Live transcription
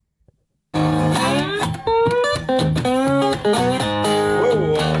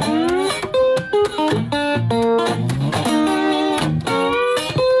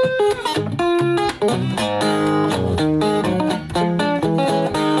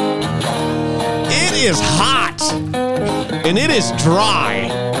is hot, and it is dry,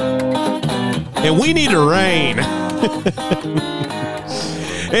 and we need a rain.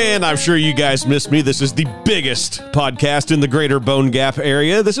 And I'm sure you guys missed me. This is the biggest podcast in the greater Bone Gap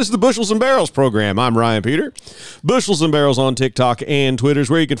area. This is the Bushels and Barrels program. I'm Ryan Peter. Bushels and Barrels on TikTok and Twitter is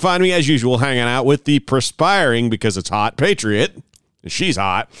where you can find me, as usual, hanging out with the perspiring, because it's hot, Patriot. She's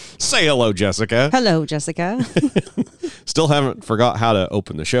hot. Say hello, Jessica. Hello, Jessica. Still haven't forgot how to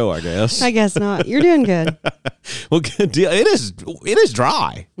open the show, I guess. I guess not. You're doing good. Well, good deal. It is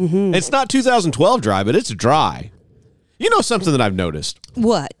dry. Mm-hmm. It's not 2012 dry, but it's dry. You know something that I've noticed?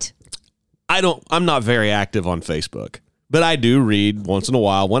 What? I'm not very active on Facebook, but I do read once in a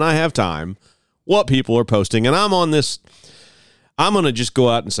while when I have time what people are posting. And I'm on this, I'm going to just go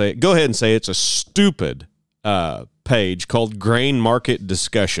ahead and say it's a stupid page called Grain Market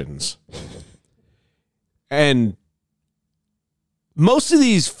Discussions. And most of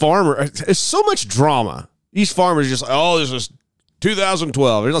these farmers, there's so much drama. These farmers just, this is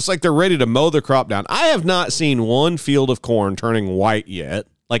 2012. It's like they're ready to mow the crop down. I have not seen one field of corn turning white yet,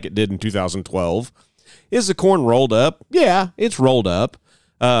 like it did in 2012. Is the corn rolled up? Yeah, it's rolled up.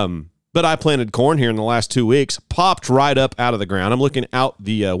 But I planted corn here in the last 2 weeks, popped right up out of the ground. I'm looking out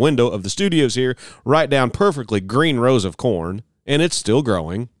the window of the studios here, right down perfectly green rows of corn, and it's still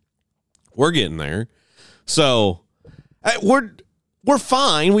growing. We're getting there. So we're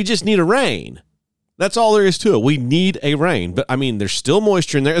fine. We just need a rain. That's all there is to it. We need a rain. But, I mean, there's still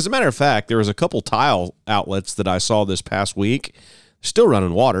moisture in there. As a matter of fact, there was a couple tile outlets that I saw this past week. Still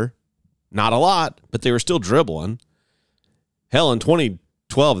running water. Not a lot, but they were still dribbling. Hell, in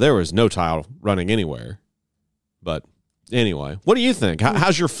 2012, there was no tile running anywhere. But anyway, what do you think?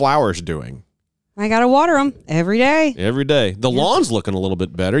 How's your flowers doing? I got to water them every day. Every day. The lawn's looking a little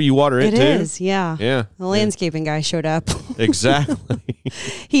bit better. You water it too? It is, yeah. Yeah. The landscaping guy showed up. Exactly.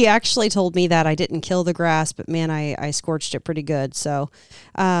 He actually told me that I didn't kill the grass, but man, I scorched it pretty good. So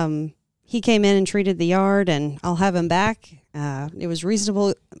he came in and treated the yard, and I'll have him back. It was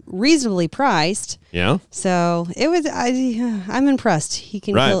reasonably priced. Yeah. So it was. I'm impressed. He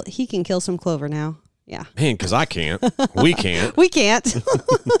can kill some clover now. Yeah. Man, because I can't. We can't. We can't.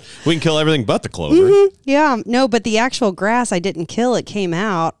 We can kill everything but the clover. Mm-hmm. Yeah. No, but the actual grass I didn't kill. It came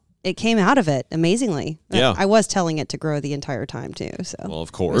out. It came out of it amazingly. Yeah. I was telling it to grow the entire time too. So. Well, of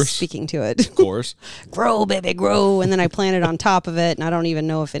I course. was speaking to it. Of course. Grow, baby, grow. And then I planted on top of it, and I don't even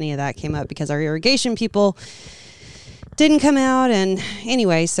know if any of that came up because our irrigation people didn't come out. And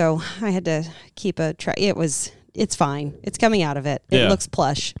anyway, so I had to keep a track. It's fine. It's coming out of it. It looks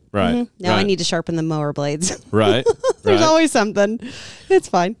plush. Right. Mm-hmm. Now right. I need to sharpen the mower blades. Right. There's always something. It's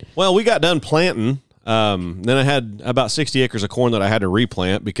fine. Well, we got done planting. Then I had about 60 acres of corn that I had to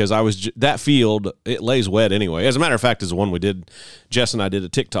replant because that field, it lays wet anyway. As a matter of fact, is the one Jess and I did a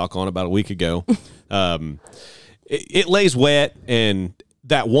TikTok on about a week ago. It lays wet, and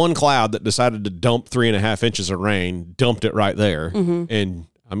that one cloud that decided to dump 3.5 inches of rain dumped it right there. Mm-hmm. And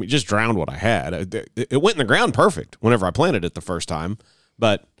I mean, just drowned what I had. It went in the ground perfect whenever I planted it the first time,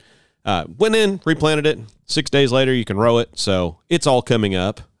 but went in, replanted it. 6 days later, you can row it. So it's all coming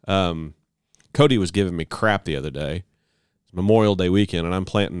up. Cody was giving me crap the other day. It's Memorial Day weekend, and I'm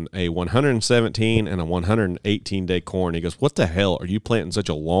planting a 117 and a 118-day corn. He goes, "What the hell are you planting such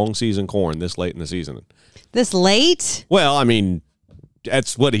a long season corn this late in the season?" This late? Well, I mean,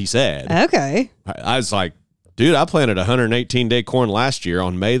 that's what he said. Okay. I was like, dude, I planted a 118-day corn last year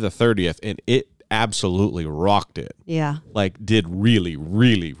on May the 30th, and it absolutely rocked it. Yeah. Like, did really,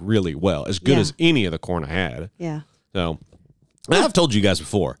 really, really well. As good as any of the corn I had. Yeah. So, and I've told you guys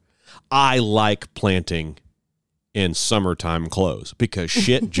before, I like planting in summertime clothes because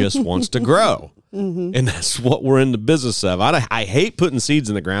shit just wants to grow. Mm-hmm. And that's what we're in the business of. I hate putting seeds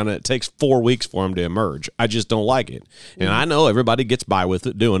in the ground, and it takes 4 weeks for them to emerge. I just don't like it. And I know everybody gets by with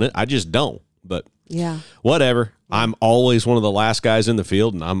it doing it. I just don't. But whatever. I'm always one of the last guys in the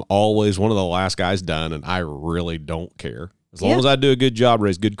field, and I'm always one of the last guys done, and I really don't care. As long as I do a good job,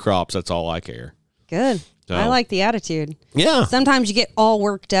 raise good crops, that's all I care. Good. So, I like the attitude. Yeah. Sometimes you get all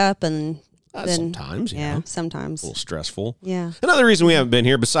worked up, and then sometimes, sometimes a little stressful. Yeah. Another reason we haven't been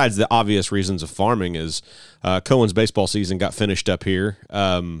here, besides the obvious reasons of farming, is Cohen's baseball season got finished up here.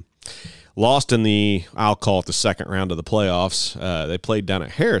 Lost in I'll call it the second round of the playoffs. They played down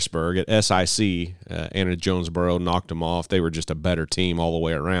at Harrisburg at SIC. Anna Jonesboro knocked them off. They were just a better team all the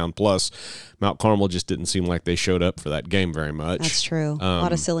way around. Plus, Mount Carmel just didn't seem like they showed up for that game very much. That's true. A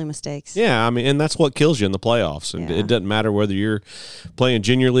lot of silly mistakes. Yeah, I mean, and that's what kills you in the playoffs. And it doesn't matter whether you're playing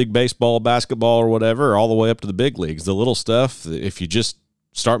junior league baseball, basketball, or whatever, or all the way up to the big leagues. The little stuff, if you just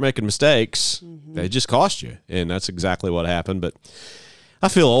start making mistakes, they just cost you. And that's exactly what happened. But I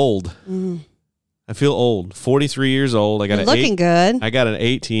feel old. I feel old. 43 years old. You're looking good. I got an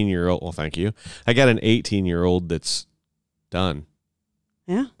 18-year-old. Well, thank you. I got an 18-year-old that's done.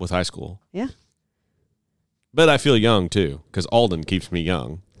 Yeah. With high school. Yeah. But I feel young too, because Alden keeps me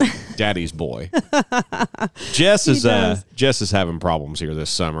young. Daddy's boy. Jess is having problems here this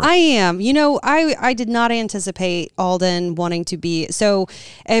summer. I am. You know, I did not anticipate Alden wanting to be. So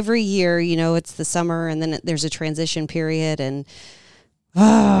every year, you know, it's the summer and then there's a transition period. And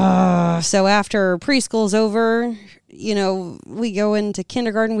so after preschool's over, you know, we go into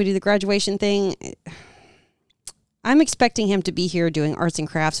kindergarten, we do the graduation thing. I'm expecting him to be here doing arts and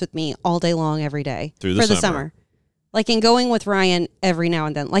crafts with me all day long, every day for the summer. Like, and going with Ryan every now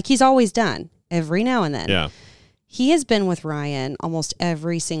and then, like he's always done every now and then. Yeah. He has been with Ryan almost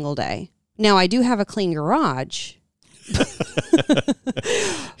every single day. Now, I do have a clean garage,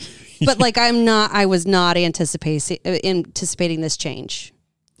 but like I was not anticipating this change.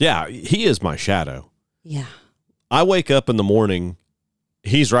 Yeah. He is my shadow. Yeah. I wake up in the morning,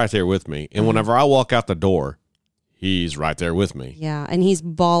 he's right there with me. And whenever I walk out the door, he's right there with me. Yeah, and he's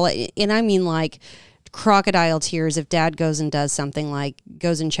bawling. And I mean, like, crocodile tears if Dad goes and does something, like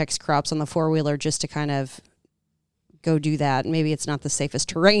goes and checks crops on the four-wheeler just to kind of go do that. Maybe it's not the safest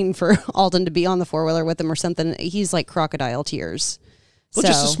terrain for Alden to be on the four-wheeler with him or something. He's like crocodile tears. Well,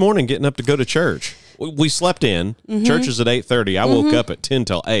 just this morning getting up to go to church. We slept in. Mm-hmm. Church is at 8:30. I woke up at 10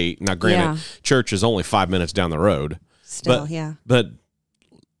 till 8. Now, granted, church is only 5 minutes down the road. Still, But,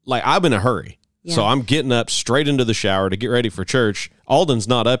 like, I'm in a hurry. Yeah. So I'm getting up straight into the shower to get ready for church. Alden's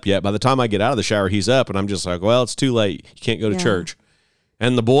not up yet. By the time I get out of the shower, he's up, and I'm just like, well, it's too late. You can't go to church.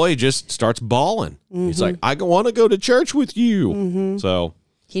 And the boy just starts bawling. Mm-hmm. He's like, I want to go to church with you. Mm-hmm. So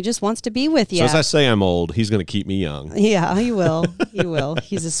he just wants to be with you. So as I say I'm old, he's going to keep me young. Yeah, he will. He will.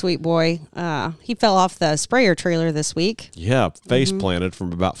 He's a sweet boy. He fell off the sprayer trailer this week. Yeah, face planted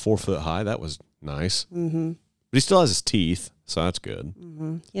from about 4 foot high. That was nice. Mm-hmm. But he still has his teeth, so that's good.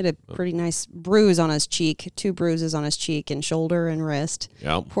 Mm-hmm. He had a pretty nice bruise on his cheek, 2 bruises on his cheek and shoulder and wrist.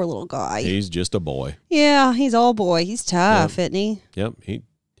 Yep. Poor little guy. He's just a boy. Yeah, he's all boy. He's tough, isn't he? Yep.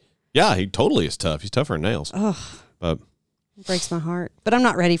 He totally is tough. He's tougher than nails. Ugh. But it breaks my heart. But I'm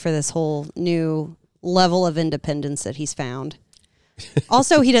not ready for this whole new level of independence that he's found.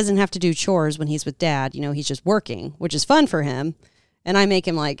 Also, he doesn't have to do chores when he's with Dad. You know, he's just working, which is fun for him. And I make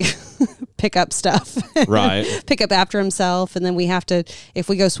him like pick up stuff, right? Pick up after himself. And then we have to, if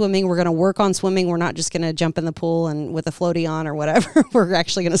we go swimming, we're going to work on swimming. We're not just going to jump in the pool and with a floaty on or whatever. We're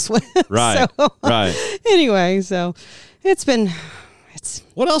actually going to swim. Right. Right. Anyway, so it's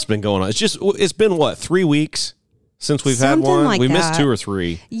what else been going on? It's been what, 3 weeks since we've had one? Like we missed 2 or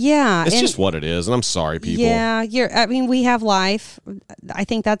 3. Yeah. It's just what it is. And I'm sorry, people. Yeah. We have life. I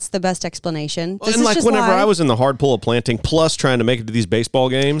think that's the best explanation. And like whenever I was in the hard pull of planting, plus trying to make it to these baseball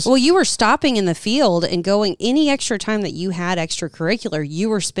games. Well, you were stopping in the field and going any extra time that you had extracurricular, you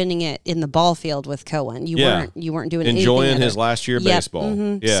were spending it in the ball field with Cohen. You weren't doing enjoying his last year of baseball.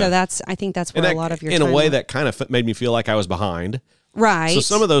 Mm-hmm. Yeah. So I think that's where a lot of your in time a way that kind of made me feel like I was behind. Right. So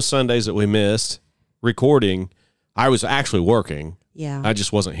some of those Sundays that we missed recording, I was actually working. Yeah. I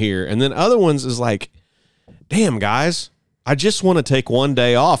just wasn't here. And then other ones is like, damn, guys, I just want to take one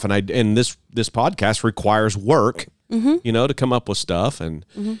day off. And this podcast requires work, to come up with stuff. And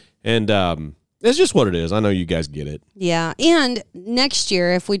it's just what it is. I know you guys get it. Yeah. And next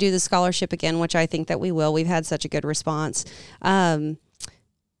year, if we do the scholarship again, which I think that we will, we've had such a good response.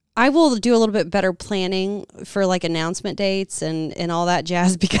 I will do a little bit better planning for like announcement dates and all that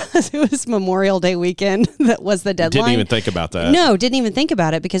jazz because it was Memorial Day weekend that was the deadline. Didn't even think about that. No, didn't even think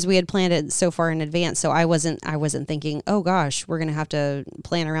about it because we had planned it so far in advance. So I wasn't thinking, oh gosh, we're going to have to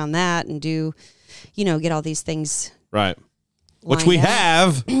plan around that and do, get all these things. Right. Which we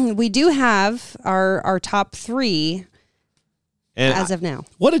have. We do have our top 3 as of now.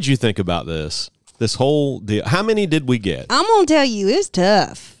 What did you think about this whole deal? How many did we get? I'm going to tell you, it's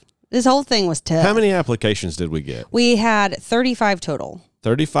tough. This whole thing was tough. How many applications did we get? We had 35 total.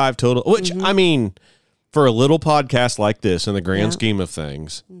 35 total, which, I mean, for a little podcast like this, in the grand scheme of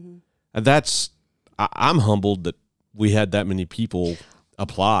things, I'm humbled that we had that many people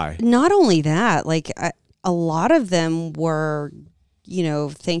apply. Not only that, like a lot of them were,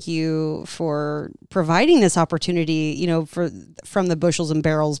 thank you for providing this opportunity, from the Bushels and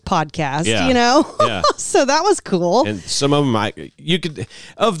Barrels podcast, Yeah. So that was cool. And some of them,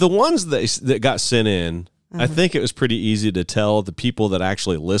 of the ones that got sent in, I think it was pretty easy to tell the people that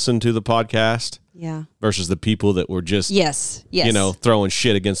actually listened to the podcast versus the people that were just, yes. Throwing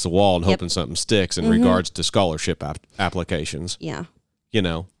shit against the wall and hoping something sticks in regards to scholarship applications. Yeah.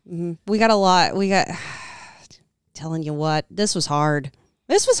 Mm-hmm. We got a lot. Telling you what, this was hard.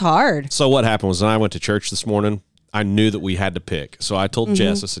 This was hard. So what happened was when I went to church this morning, I knew that we had to pick. So I told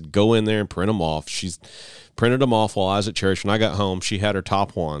Jess, I said, go in there and print them off. She's printed them off while I was at church. When I got home, she had her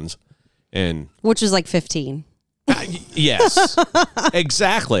top ones. Which was like 15. Yes,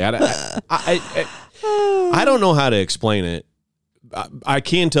 exactly. I don't know how to explain it. I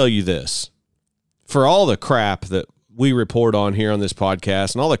can tell you this. For all the crap that we report on here on this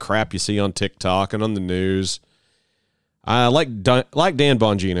podcast and all the crap you see on TikTok and on the news, like Dan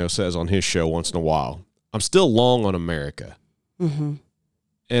Bongino says on his show once in a while, I'm still long on America. Mm-hmm.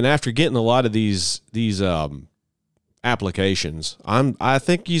 And after getting a lot of these applications, I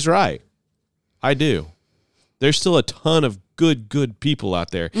think he's right. I do. There's still a ton of good people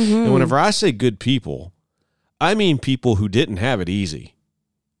out there. Mm-hmm. And whenever I say good people, I mean people who didn't have it easy.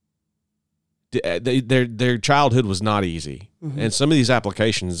 Their childhood was not easy. Mm-hmm. And some of these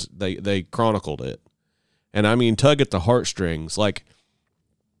applications, they chronicled it. And I mean, tug at the heartstrings. Like,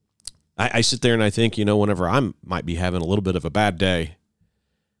 I sit there and I think, whenever I might be having a little bit of a bad day,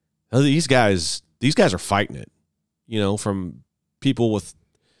 these guys are fighting it, from people with,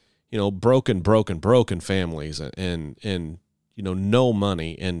 broken families and no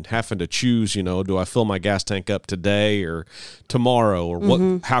money and having to choose, do I fill my gas tank up today or tomorrow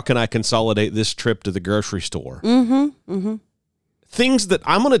or how can I consolidate this trip to the grocery store? Mm-hmm. Mm-hmm. Things that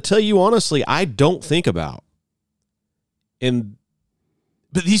I'm going to tell you honestly, I don't think about.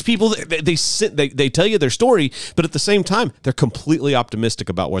 But these people, they tell you their story, but at the same time, they're completely optimistic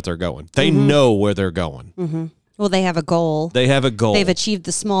about where they're going. They know where they're going. Mm-hmm. Well, they have a goal. They've achieved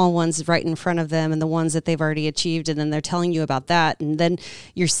the small ones right in front of them and the ones that they've already achieved, and then they're telling you about that. And then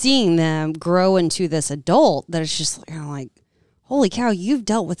you're seeing them grow into this adult that is just like, holy cow, you've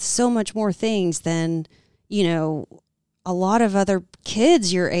dealt with so much more things than, a lot of other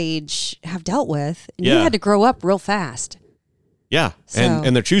kids your age have dealt with. And you had to grow up real fast. Yeah,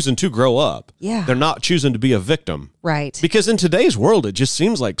 and they're choosing to grow up. Yeah. They're not choosing to be a victim. Right. Because in today's world, it just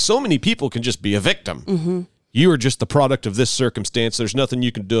seems like so many people can just be a victim. Mm-hmm. You are just the product of this circumstance. There's nothing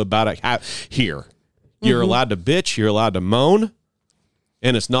you can do about it here. You're allowed to bitch. You're allowed to moan.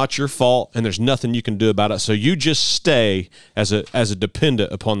 And it's not your fault. And there's nothing you can do about it. So you just stay as a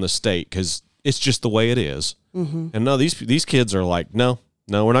dependent upon the state because it's just the way it is. Mm-hmm. And no, these kids are like, no,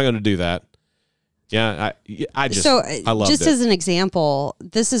 we're not going to do that. Yeah, I love it. Just as an example,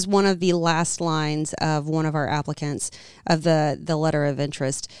 this is one of the last lines of one of our applicants of the letter of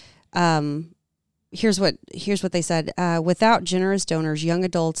interest. Here's what they said. Without generous donors, young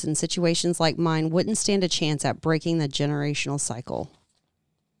adults in situations like mine wouldn't stand a chance at breaking the generational cycle.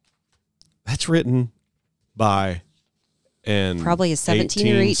 That's written by probably a 17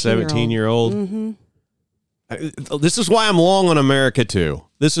 or 17-year-old. Mm-hmm. This is why I'm long on America too.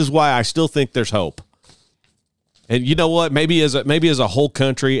 This is why I still think there's hope. And you know what? Maybe as a whole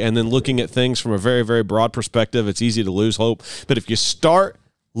country, and then looking at things from a very, very broad perspective, it's easy to lose hope. But if you start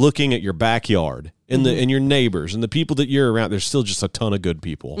looking at your backyard and and your neighbors and the people that you're around, there's still just a ton of good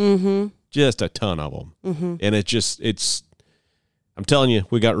people. Mm-hmm. Just a ton of them. Mm-hmm. And I'm telling you,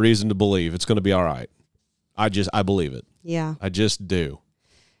 we got reason to believe it's going to be all right. I believe it. Yeah. I just do.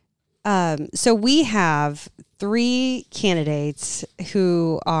 So we have 3 candidates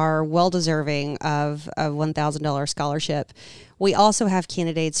who are well-deserving of a $1,000 scholarship. We also have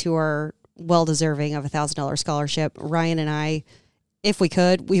candidates who are well-deserving of a $1,000 scholarship. Ryan and I, if we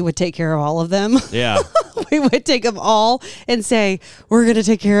could, we would take care of all of them. Yeah. We would take them all and say, we're going to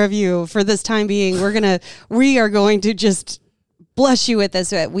take care of you for this time being. We are going to just bless you with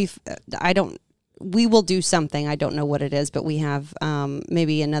this. We will do something. I don't know what it is, but we have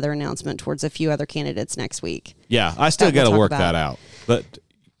maybe another announcement towards a few other candidates next week. Yeah, I still got to work that out. But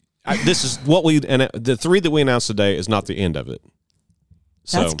this is what and the 3 that we announced today is not the end of it.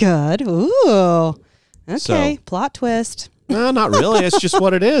 So, that's good. Ooh. Okay. Plot twist. No, not really. It's just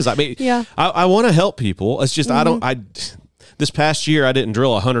what it is. I mean, yeah. I want to help people. It's just this past year, I didn't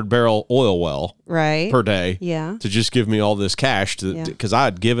drill a 100-barrel oil well per day to just give me all this cash because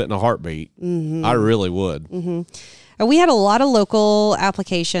I'd give it in a heartbeat. Mm-hmm. I really would. Mm-hmm. We had a lot of local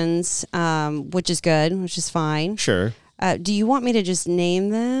applications, which is good, which is fine. Sure. Do you want me to just name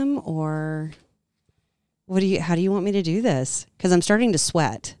them, or how do you want me to do this? Because I'm starting to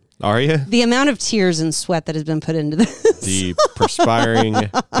sweat. Are you? The amount of tears and sweat that has been put into this. The perspiring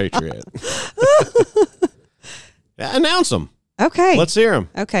patriot. Announce them. Okay. Let's hear them.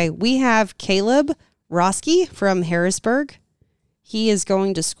 Okay. We have Caleb Roski from Harrisburg. He is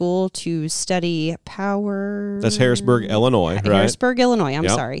going to school to study power. That's Harrisburg, Illinois, right? Harrisburg, Illinois. I'm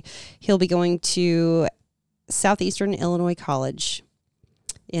sorry. He'll be going to Southeastern Illinois College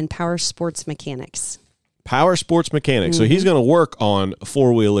in power sports mechanics. Power sports mechanic. So he's going to work on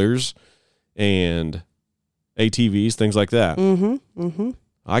four-wheelers and ATVs, things like that.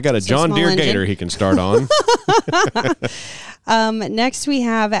 I got a John Deere engine. Gator he can start on. Next, we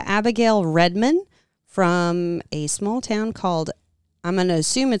have Abigail Redman from a small town called, I'm going to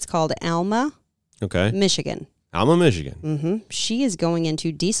assume it's called Alma, Michigan. Alma, Michigan. She is going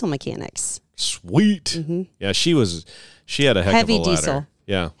into diesel mechanics. Sweet. Yeah, she had a heck of a ladder. Diesel.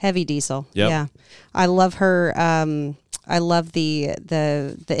 Yeah. Heavy diesel. Yep. Yeah. I love her. I love the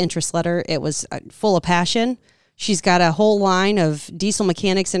interest letter. It was full of passion. She's got a whole line of diesel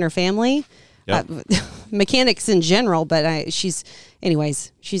mechanics in her family. Yep. Mechanics in general, but she's going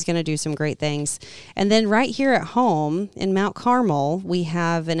to do some great things. And then right here at home in Mount Carmel, we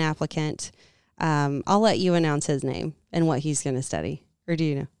have an applicant. I'll let you announce his name and what he's going to study. Or do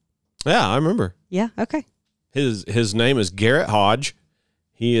you know? Yeah, I remember. Yeah. Okay. His name is Garrett Hodge.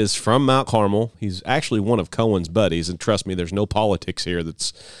 He is from Mount Carmel. He's actually one of Cohen's buddies, and trust me, there's no politics here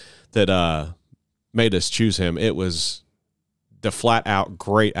that made us choose him. It was the flat out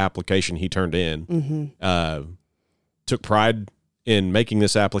great application he turned in. Took pride in making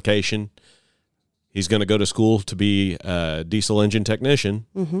this application. He's going to go to school to be a diesel engine technician,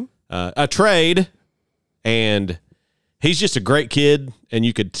 a trade, and he's just a great kid, and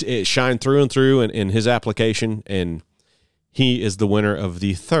you could shine through and through in his application, and he is the winner of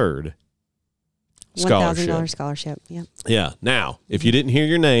the third scholarship. $1,000 scholarship. Yeah. Yeah. Now, if you didn't hear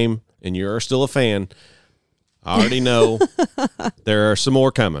your name and you're still a fan, I already know there are some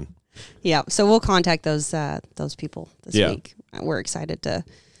more coming. Yeah. So we'll contact those people this week. We're excited to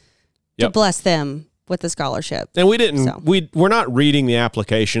bless them with the scholarship. And we're not reading the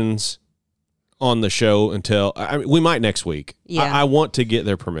applications on the show until we might next week. Yeah. I want to get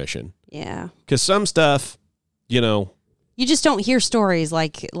their permission. Yeah. Because some stuff, you just don't hear stories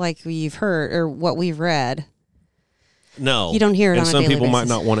like you've heard or what we've read. No. You don't hear it on a daily basis. And some people might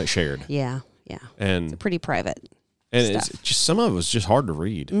not want it shared. Yeah, yeah. And it's pretty private and stuff. It's just some of it was just hard to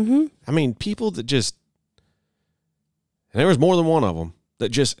read. I mean, people that just, and there was more than one of them that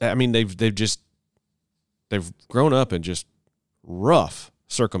just, they've grown up in just rough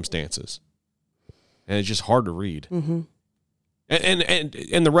circumstances, and it's just hard to read. And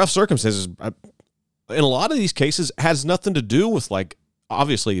the rough circumstances, in a lot of these cases, has nothing to do with, like,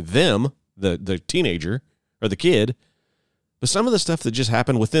 obviously them, the teenager or the kid, but some of the stuff that just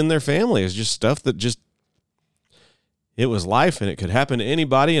happened within their family is just stuff that just, it was life, and it could happen to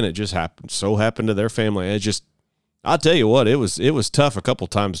anybody, and it just happened to their family. And it just, I'll tell you what, it was tough a couple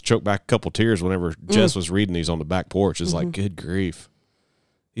times to choke back a couple tears whenever Jess was reading these on the back porch. It's like, good grief.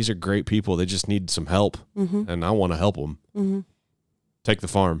 These are great people. They just need some help, and I want to help them. Take the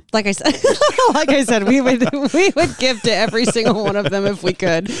farm. Like I said, we would give to every single one of them if we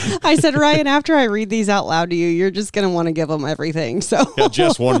could. I said, Ryan, after I read these out loud to you, you're just going to want to give them everything. So yeah,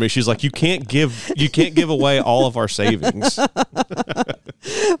 Jess warned me. She's like, you can't give away all of our savings.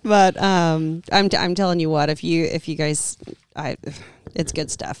 But I'm telling you what, if you guys, it's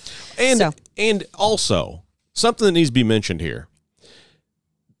good stuff. And also something that needs to be mentioned here.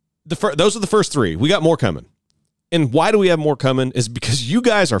 Those are the first three. We got more coming. And why do we have more coming is because you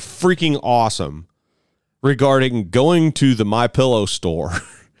guys are freaking awesome regarding going to the MyPillow store,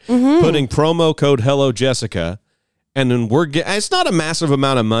 putting promo code Hello Jessica, and then it's not a massive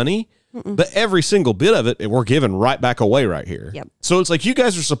amount of money, but every single bit of it we're giving right back away right here. Yep. So it's like you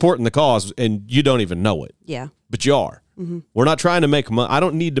guys are supporting the cause and you don't even know it. Yeah. But you are. We're not trying to make money. I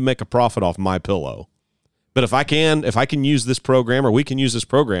don't need to make a profit off MyPillow. But if I can use this program, or we can use this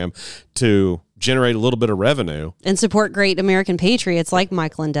program to generate a little bit of revenue and support great American patriots like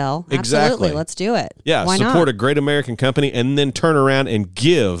Mike Lindell. Exactly. Absolutely. Let's do it. Yeah. Why support not? a great American company and then turn around and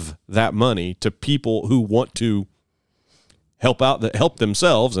give that money to people who want to help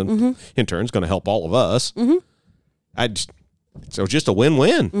themselves, and in turn is going to help all of us. So just a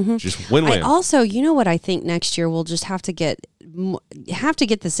win-win. Just win-win. I also, you know what I think next year we'll just have to get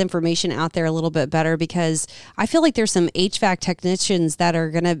this information out there a little bit better, because I feel like there's some HVAC technicians that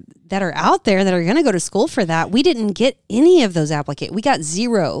are out there that are gonna go to school for that. We didn't get any of those applications. We got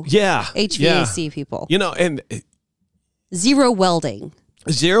zero. HVAC people. And zero welding.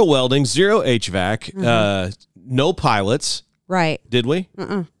 Zero HVAC. No pilots. Right. Did we?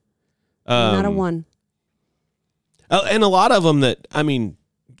 Not a one. And a lot of them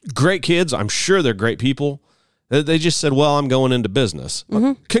great kids. I'm sure they're great people. They just said, well, I'm going into business.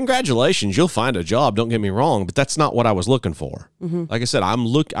 Congratulations. You'll find a job. Don't get me wrong, but that's not what I was looking for. Like I said, I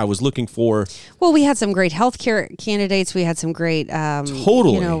was looking for. Well, we had some great healthcare candidates. We had some great,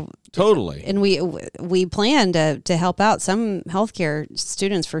 totally. And we planned to help out some healthcare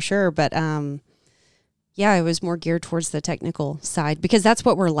students for sure. But Yeah, it was more geared towards the technical side because that's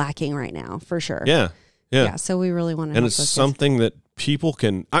what we're lacking right now, for sure. Yeah. So we really want to. And it's something that people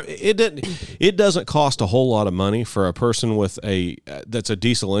can. It doesn't cost a whole lot of money for a person with that's a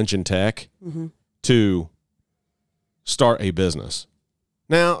diesel engine tech to start a business.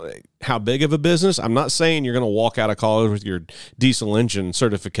 Now, how big of a business? I'm not saying you're going to walk out of college with your diesel engine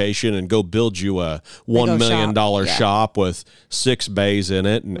certification and go build you a $1 million shop with 6 bays in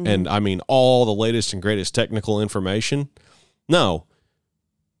it and I mean all the latest and greatest technical information. No,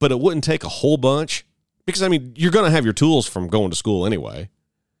 but it wouldn't take a whole bunch because, I mean, you're going to have your tools from going to school anyway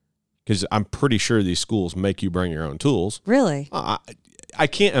because I'm pretty sure these schools make you bring your own tools. Really? I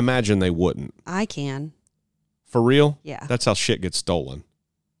can't imagine they wouldn't. I can. For real? Yeah. That's how shit gets stolen.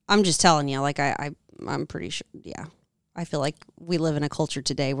 I'm just telling you, like, I'm pretty sure, yeah. I feel like we live in a culture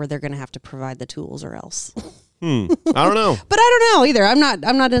today where they're going to have to provide the tools or else. I don't know. But I don't know either. I'm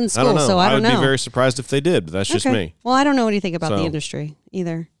not in school, so I don't know. I would be very surprised if they did, but that's just me. Well, I don't know anything about the industry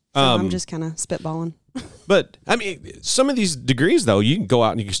either. So I'm just kind of spitballing. But, I mean, some of these degrees, though, you can go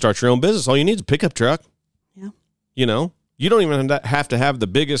out and you can start your own business. All you need is a pickup truck. Yeah. You know? You don't even have to have the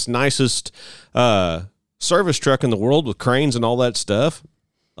biggest, nicest service truck in the world with cranes and all that stuff.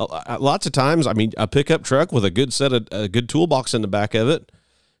 Lots of times, I mean, a pickup truck with a good toolbox in the back of it,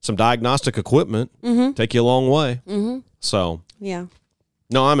 some diagnostic equipment, take you a long way. So, yeah.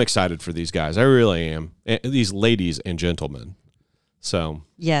 No, I'm excited for these guys. I really am. These ladies and gentlemen. So,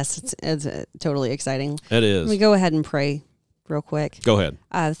 yes, it's totally exciting. It is. Let me go ahead and pray real quick. Go ahead.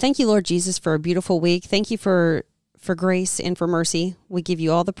 Thank you, Lord Jesus, for a beautiful week. Thank you for grace and for mercy. We give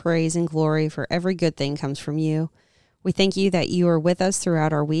you all the praise and glory, for every good thing comes from you. We thank you that you are with us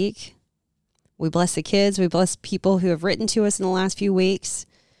throughout our week. We bless the kids. We bless people who have written to us in the last few weeks.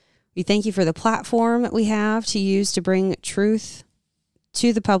 We thank you for the platform that we have to use to bring truth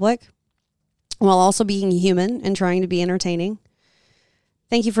to the public while also being human and trying to be entertaining.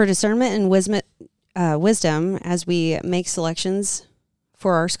 Thank you for discernment and wisdom as we make selections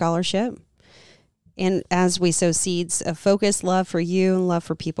for our scholarship and as we sow seeds of focus, love for you, and love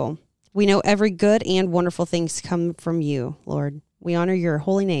for people. We know every good and wonderful things come from you, Lord. We honor your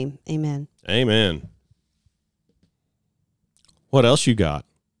holy name. Amen. Amen. What else you got?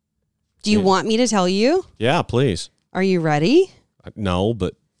 Do you want me to tell you? Yeah, please. Are you ready? No,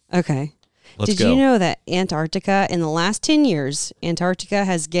 but... Okay. Let's go. Did you know that Antarctica, in the last 10 years, Antarctica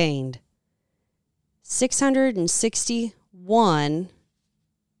has gained 661,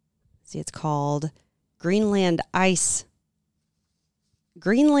 it's called Greenland ice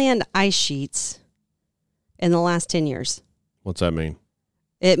sheets in the last 10 years. What's that mean?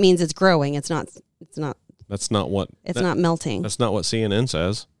 It means it's growing. It's not That's not what... It's not melting. That's not what CNN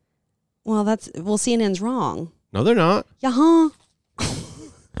says. Well, CNN's wrong. No, they're not. Yeah.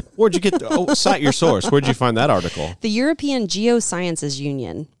 Where'd you get... cite your source. Where'd you find that article? The European Geosciences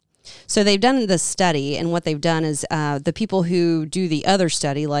Union. So they've done this study, and what they've done is the people who do the other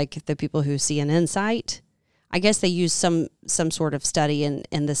study, like the people who CNN cite, I guess they use some sort of study, and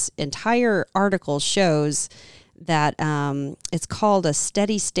this entire article shows that it's called a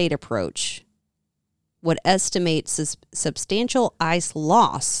steady state approach, would estimate substantial ice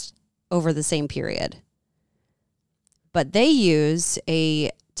loss over the same period. But they use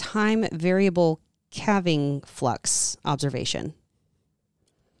a time variable calving flux observation.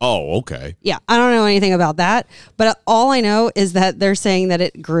 Oh, okay. Yeah, I don't know anything about that, but all I know is that they're saying that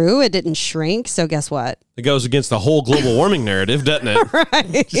it grew, it didn't shrink, so guess what? It goes against the whole global warming narrative, doesn't it?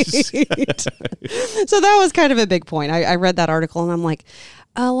 Right. So that was kind of a big point. I read that article and I'm like,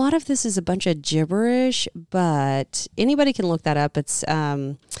 a lot of this is a bunch of gibberish, but anybody can look that up. It's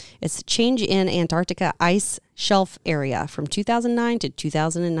change in Antarctica ice shelf area from 2009 to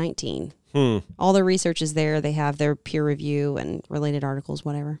 2019. All the research is there. They have their peer review and related articles,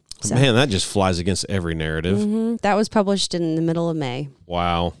 whatever. So, man, that just flies against every narrative. That was published in the middle of May.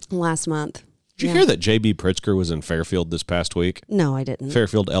 Wow. Last month. Did you hear that J.B. Pritzker was in Fairfield this past week? No, I didn't.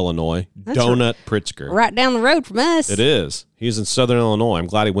 Fairfield, Illinois. That's Donut Pritzker. Right down the road from us. It is. He's in Southern Illinois. I'm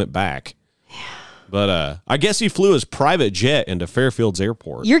glad he went back. Yeah. But I guess he flew his private jet into Fairfield's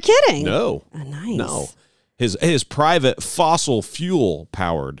airport. You're kidding? No. Oh, nice. No. His private fossil fuel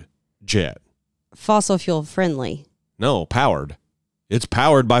powered jet. Fossil fuel friendly. No, powered. It's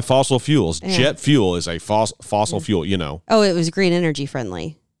powered by fossil fuels. Yeah. Jet fuel is a fossil fuel, you know. Oh, it was green energy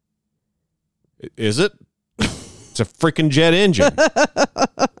friendly. Is it? It's a freaking jet engine.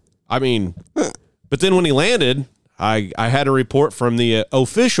 I mean, but then when he landed, I had a report from the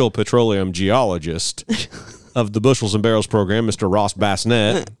official petroleum geologist of the Bushels and Barrels program, Mr. Ross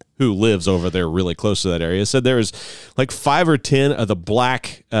Bassnett, who lives over there really close to that area, said there was like 5 or 10 of the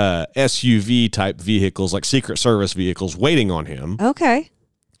black SUV type vehicles, like Secret Service vehicles, waiting on him. Okay.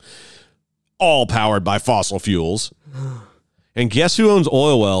 All powered by fossil fuels. And guess who owns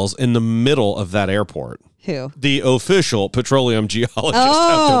oil wells in the middle of that airport? Who? The official petroleum geologist.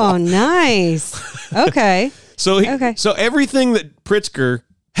 Oh, nice. Okay. So everything that Pritzker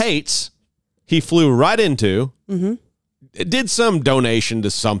hates, he flew right into. Mm-hmm. It did some donation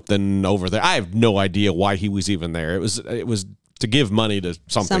to something over there. I have no idea why he was even there. It was to give money to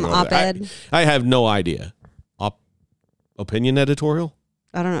something. Some over op-ed. there. I have no idea. Opinion editorial?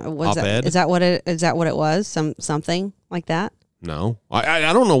 I don't know. Is that what it was? Something like that? No,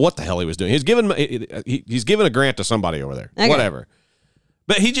 I don't know what the hell he was doing. He's giving a grant to somebody over there. Okay. Whatever.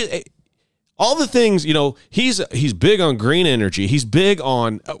 But he just all the things, he's big on green energy. He's big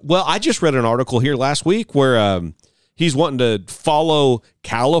on I just read an article here last week where he's wanting to follow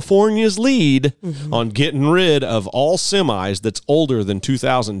California's lead on getting rid of all semis that's older than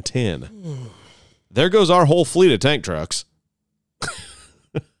 2010. There goes our whole fleet of tank trucks.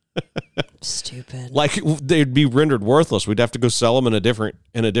 Stupid. Like they'd be rendered worthless. We'd have to go sell them in a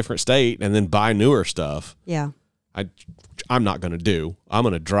different state and then buy newer stuff. Yeah. I'm not going to do. I'm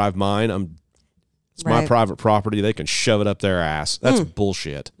going to drive mine. It's my private property. They can shove it up their ass. That's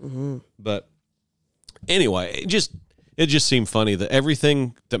bullshit. Mm-hmm. But anyway, it just seemed funny that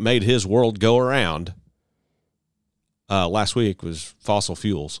everything that made his world go around last week was fossil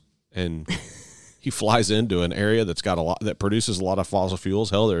fuels, and he flies into an area that produces a lot of fossil fuels.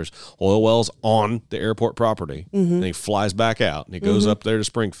 Hell, there's oil wells on the airport property. Mm-hmm. And he flies back out and he goes up there to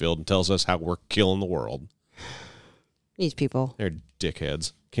Springfield and tells us how we're killing the world. These people. They're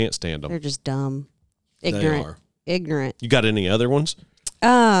dickheads. Can't stand them. They're just dumb. Ignorant. They are. Ignorant. You got any other ones?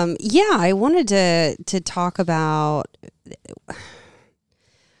 Yeah, I wanted to talk about.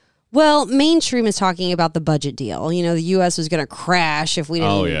 Well, mainstream is talking about the budget deal. The U.S. was going to crash if we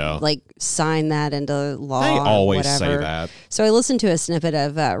didn't sign that into law. They always whatever. say that. So I listened to a snippet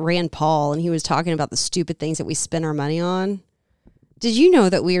of Rand Paul, and he was talking about the stupid things that we spend our money on. Did you know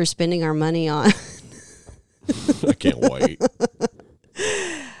that we are spending our money on? I can't wait.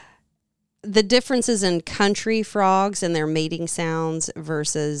 The differences in country frogs and their mating sounds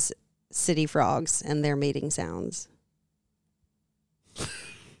versus city frogs and their mating sounds.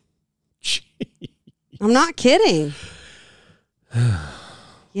 I'm not kidding.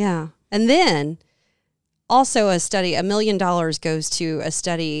 Yeah. And then also a study, $1 million goes to a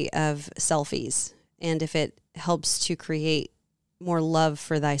study of selfies and if it helps to create more love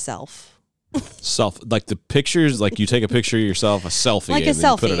for thyself. Like the pictures, like you take a picture of yourself, a selfie, like and a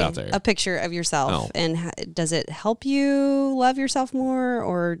then selfie, put it out there. A picture of yourself. Oh. And does it help you love yourself more,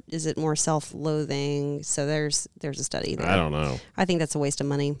 or is it more self-loathing? So there's a study there. I don't know. I think that's a waste of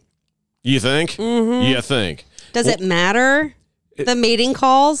money. You think? Mm-hmm. You think? Does it matter? The mating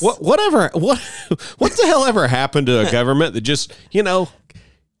calls? What the hell ever happened to a government that just,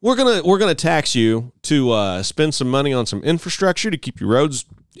 we're gonna tax you to spend some money on some infrastructure to keep your roads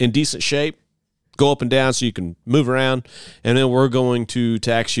in decent shape, go up and down so you can move around, and then we're going to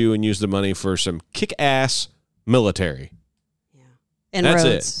tax you and use the money for some kick-ass military. Yeah. And that's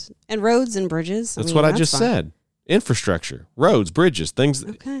roads. It. And roads and bridges. That's what I just said. Infrastructure, roads, bridges, things.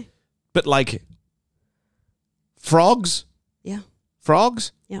 Okay. But like frogs? Yeah.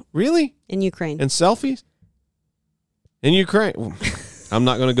 Frogs? Yeah. Really? In Ukraine. And selfies? In Ukraine? I'm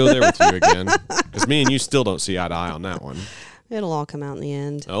not going to go there with you again because me and you still don't see eye to eye on that one. It'll all come out in the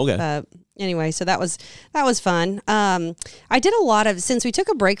end. Okay. But anyway, so that was fun. I did a lot of, since we took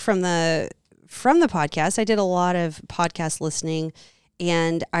a break from the podcast, I did a lot of podcast listening,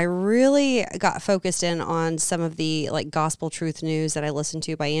 and I really got focused in on some of the gospel truth news that I listened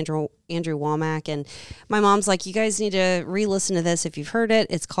to by Andrew Womack. And my mom's like, you guys need to re-listen to this if you've heard it.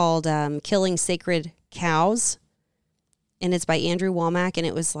 It's called Killing Sacred Cows. And it's by Andrew Womack. And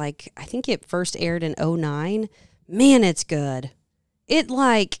it was I think it first aired in 2009. Man, it's good. It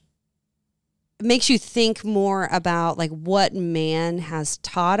makes you think more about what man has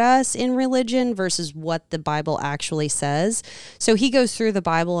taught us in religion versus what the Bible actually says. So he goes through the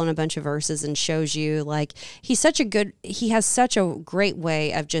Bible in a bunch of verses and shows you he has such a great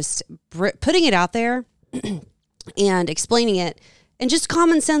way of just putting it out there and explaining it in just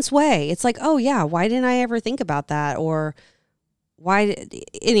common sense way. It's oh yeah, why didn't I ever think about that? Or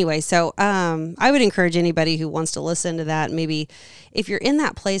anyway, so I would encourage anybody who wants to listen to that. Maybe if you're in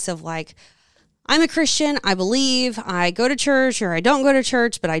that place of I'm a Christian, I believe, I go to church or I don't go to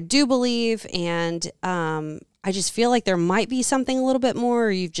church, but I do believe, and I just feel like there might be something a little bit more,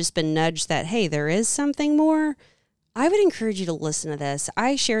 or you've just been nudged that, hey, there is something more, I would encourage you to listen to this.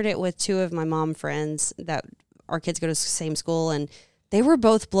 I shared it with 2 of my mom friends that our kids go to the same school, and they were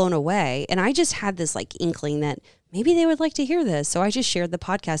both blown away. And I just had this like inkling that maybe they would like to hear this. So I just shared the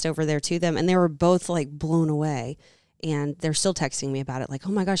podcast over there to them, and they were both like blown away. And they're still texting me about it. Like,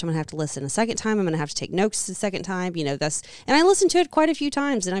 oh my gosh, I'm going to have to listen a second time. I'm going to have to take notes the second time. You know, and I listened to it quite a few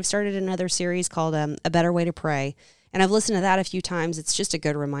times. And I've started another series called A Better Way to Pray. And I've listened to that a few times. It's just a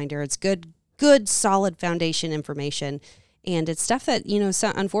good reminder. It's good, solid foundation information. And it's stuff that, you know,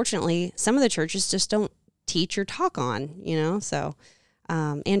 so unfortunately, some of the churches just don't teach or talk on, you know. So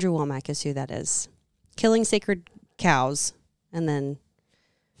Andrew Womack is who that is. Killing Sacred Cows, and then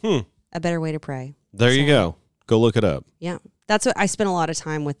A Better Way to Pray. There you go. Go look it up. Yeah. That's what I spent a lot of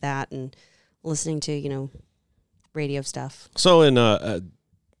time with that and listening to, you know, radio stuff. So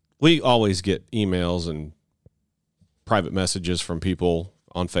we always get emails and private messages from people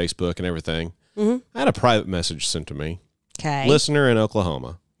on Facebook and everything. Mm-hmm. I had a private message sent to me. Okay. Listener in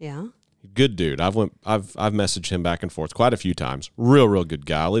Oklahoma. Yeah. Good dude. I've messaged him back and forth quite a few times. Real good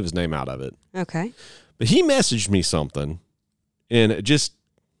guy. I'll leave his name out of it. Okay. But he messaged me something, and I just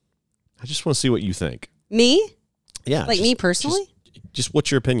want to see what you think. Me? Yeah. Like me personally? Just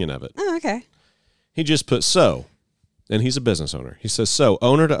what's your opinion of it? Oh, okay. He just put and he's a business owner. He says,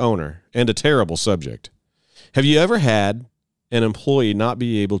 owner to owner, and a terrible subject. Have you ever had an employee not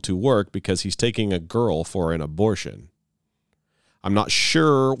be able to work because he's taking a girl for an abortion? I'm not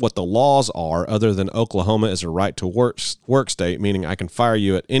sure what the laws are other than Oklahoma is a right to work state, meaning I can fire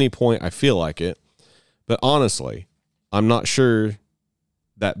you at any point I feel like it. But honestly, I'm not sure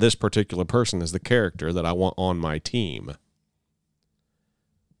that this particular person is the character that I want on my team. What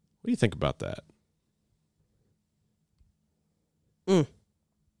do you think about that?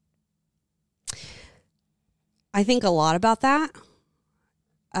 I think a lot about that.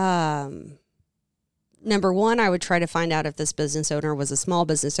 Number one, I would try to find out if this business owner was a small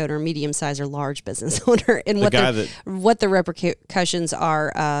business owner, medium size, or large business owner, and what the repercussions are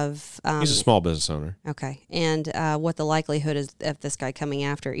of. He's a small business owner. Okay, and what the likelihood is of this guy coming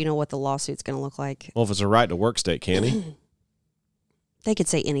after. You know what the lawsuit's going to look like. Well, if it's a right to work state, can he? They could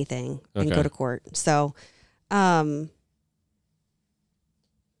say anything and go to court. So, how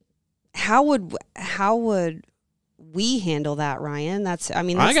would we handle that, Ryan? That's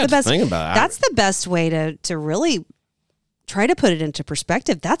the best. Think about it. That's the best way to really try to put it into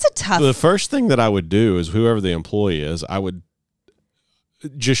perspective. That's a tough. The first thing that I would do is whoever the employee is, I would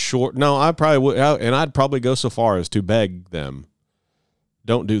just I probably would, and I'd probably go so far as to beg them,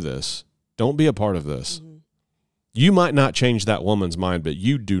 don't do this. Don't be a part of this. Mm-hmm. You might not change that woman's mind, but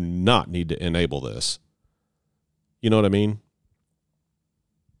you do not need to enable this. You know what I mean?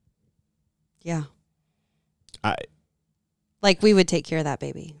 Yeah. Like we would take care of that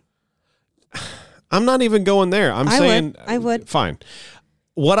baby. I'm not even going there. I would. Fine.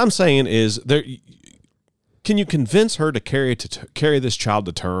 What I'm saying is can you convince her to carry this child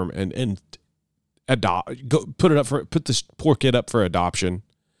to term and adopt, put this poor kid up for adoption?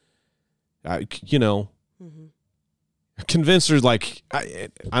 Mm-hmm. Convince her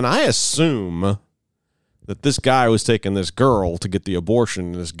and I assume that this guy was taking this girl to get the abortion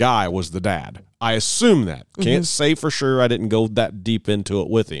and this guy was the dad. I assume that. Can't say for sure. I didn't go that deep into it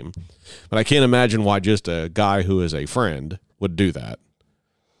with him. But I can't imagine why just a guy who is a friend would do that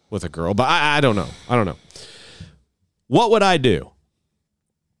with a girl. But I don't know. What would I do?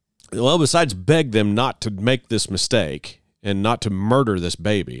 Well, besides beg them not to make this mistake and not to murder this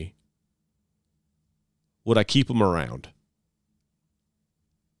baby, would I keep them around?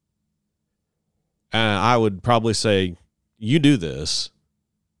 I would probably say, you do this.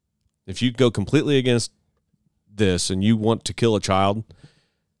 If you go completely against this and you want to kill a child,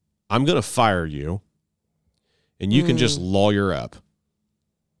 I'm going to fire you, and you can just lawyer up.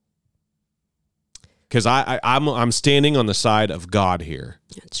 Because I'm standing on the side of God here.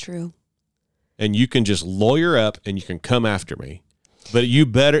 That's true. And you can just lawyer up and you can come after me. But you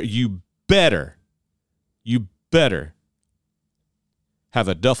better have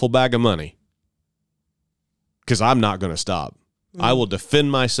a duffel bag of money. Because I'm not going to stop. I will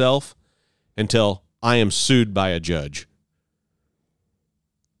defend myself until I am sued by a judge.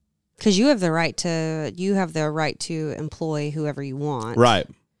 Because you have the right to employ whoever you want. Right.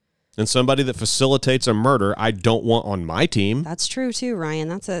 And somebody that facilitates a murder, I don't want on my team. That's true too, Ryan.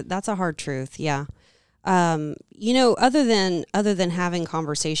 That's a hard truth. Yeah. Other than having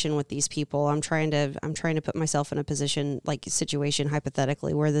conversation with these people, I'm trying to put myself in a situation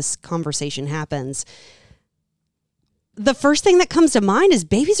hypothetically where this conversation happens. The first thing that comes to mind is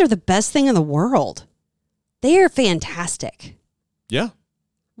babies are the best thing in the world. They are fantastic. Yeah.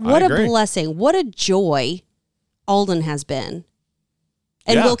 What a blessing. What a joy Alden has been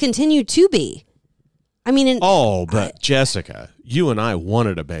and will continue to be. I mean, but Jessica, you and I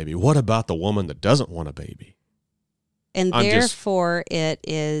wanted a baby. What about the woman that doesn't want a baby? And therefore, it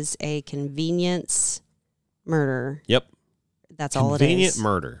is a convenience murder. Yep. That's all it is.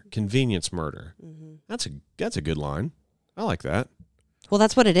 Convenience murder. Mm-hmm. That's a good line. I like that. Well,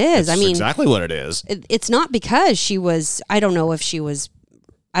 that's what it is. That's exactly what it is. It's not because she was, I don't know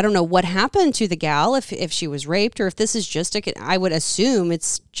what happened to the gal, if she was raped or if this is just I would assume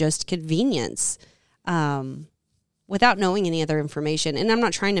it's just convenience, without knowing any other information. And I'm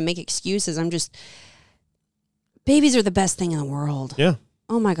not trying to make excuses. Babies are the best thing in the world. Yeah.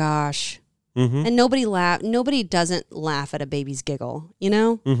 Oh my gosh. Mm-hmm. And nobody doesn't laugh at a baby's giggle, you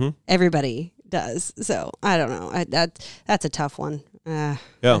know? Mm-hmm. Everybody does. So I don't know. That's a tough one.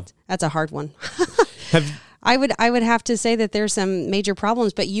 That's a hard one. I would have to say that there's some major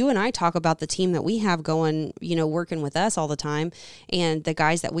problems, but you and I talk about the team that we have going, working with us all the time, and the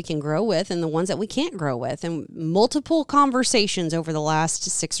guys that we can grow with and the ones that we can't grow with. And multiple conversations over the last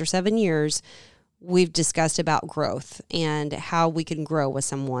 6 or 7 years, we've discussed about growth and how we can grow with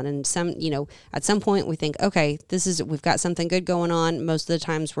someone. And at some point we think, okay, we've got something good going on. Most of the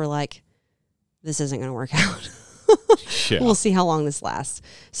times we're like, this isn't going to work out. Yeah. We'll see how long this lasts.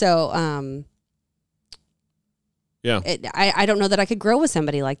 So, I don't know that I could grow with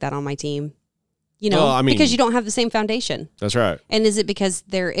somebody like that on my team, because you don't have the same foundation. That's right. And is it because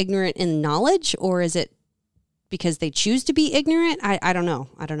they're ignorant in knowledge, or is it because they choose to be ignorant? I don't know.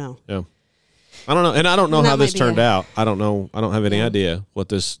 Yeah. I don't know. And I don't know how this turned out. I don't know. I don't have any idea what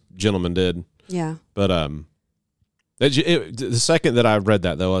this gentleman did. Yeah. But, the second that I read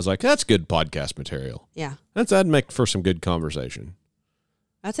that, though, I was like, that's good podcast material. Yeah. That'd make for some good conversation.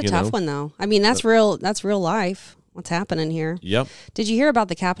 That's a tough one, though. I mean, that's real life. What's happening here? Yep. Did you hear about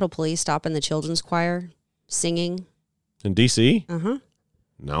the Capitol Police stopping the children's choir singing? In D.C.? Uh-huh.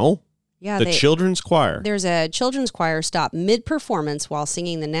 No. Yeah. The children's choir. There's a children's choir stopped mid-performance while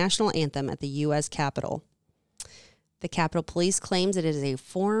singing the national anthem at the U.S. Capitol. The Capitol Police claims it is a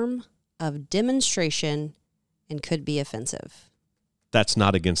form of demonstration and could be offensive. That's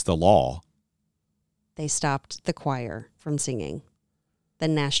not against the law. They stopped the choir from singing the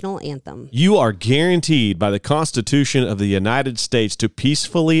national anthem. You are guaranteed by the Constitution of the United States to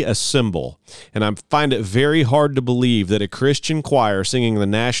peacefully assemble. And I find it very hard to believe that a Christian choir singing the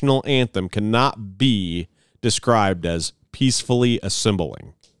national anthem cannot be described as peacefully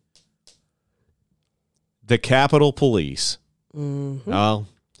assembling. The Capitol Police. Mm-hmm.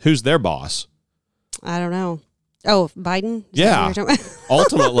 Who's their boss? I don't know. Oh, Biden? Yeah.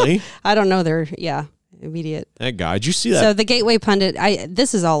 Ultimately. I don't know. Immediate. That guy. Did you see that? So the Gateway Pundit,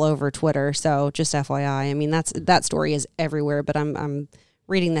 this is all over Twitter, so just FYI. I mean, that story is everywhere, but I'm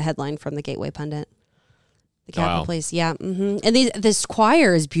reading the headline from the Gateway Pundit. The Capitol Police, yeah. Mm-hmm. And this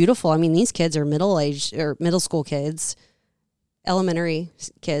choir is beautiful. I mean, these kids are middle-aged or middle school kids, elementary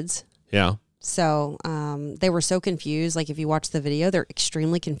kids. Yeah. So they were so confused. Like if you watch the video, they're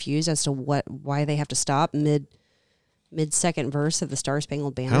extremely confused as to why they have to stop mid-second verse of the Star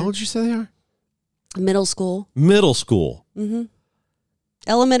Spangled Banner. How old did you say they are? Middle school. Mm-hmm.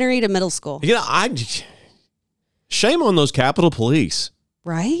 Elementary to middle school. Shame on those Capitol Police.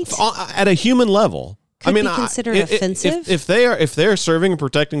 Right? At a human level. Could be considered offensive. If they're serving and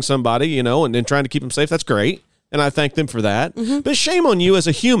protecting somebody, and trying to keep them safe, that's great. And I thank them for that. Mm-hmm. But shame on you as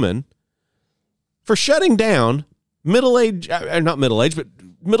a human for shutting down middle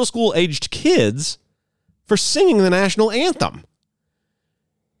school aged kids for singing the national anthem.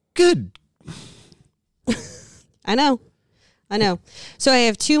 Good. I know. So I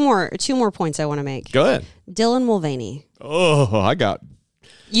have two more points I want to make. Go ahead. Dylan Mulvaney. Oh,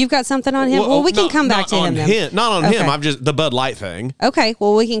 You've got something on him? Well, we can come back to him. Not on him. I'm just the Bud Light thing. Okay.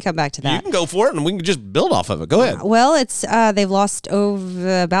 Well, we can come back to that. You can go for it, and we can just build off of it. Go ahead. Well, it's they've lost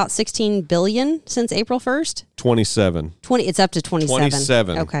over about $16 billion since April 1st. 27. It's up to 27.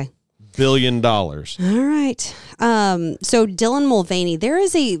 27. Okay. $1 billion. All right. So Dylan Mulvaney, there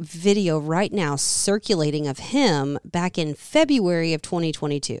is a video right now circulating of him back in February of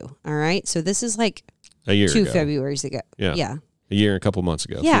 2022. All right. So this is like a year two ago. Februaries ago. Yeah. A year and a couple months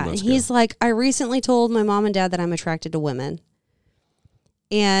ago. Yeah. He's like, I recently told my mom and dad that I'm attracted to women.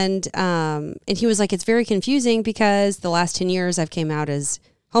 And he was like, it's very confusing because the last 10 years I've came out as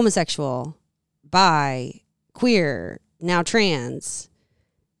homosexual, bi, queer, now trans,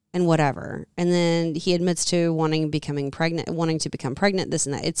 and whatever. And then he admits to wanting to become pregnant, this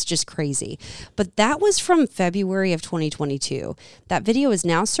and that. It's just crazy. But that was from February of 2022. That video is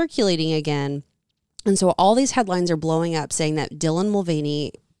now circulating again And so all these headlines are blowing up saying that Dylan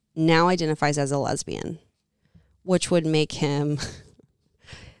Mulvaney now identifies as a lesbian, which would make him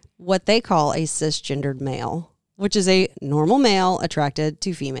what they call a cisgendered male, which is a normal male attracted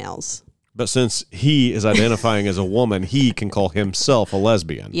to females. But since he is identifying as a woman, he can call himself a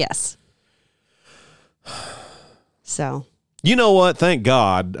lesbian. Yes. So. You know what? Thank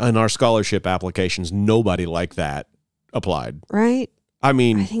God in our scholarship applications, nobody like that applied. Right? I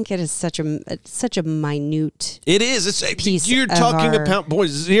mean, I think it is such a minute. It is. It's piece you're of talking our- about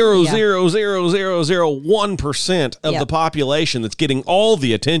 0.0000001% of the population that's getting all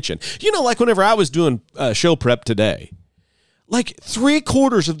the attention. You know, like whenever I was doing show prep today, like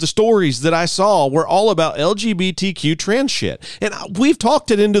 3/4 of the stories that I saw were all about LGBTQ trans shit, and we've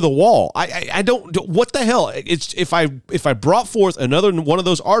talked it into the wall. I don't. What the hell? It's if I brought forth another one of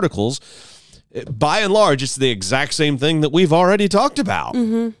those articles. By and large, it's the exact same thing that we've already talked about.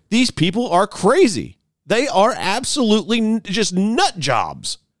 Mm-hmm. These people are crazy. They are absolutely just nut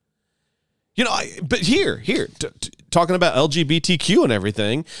jobs. You know, but here, talking about LGBTQ and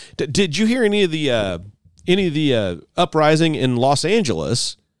everything, did you hear any of the uprising in Los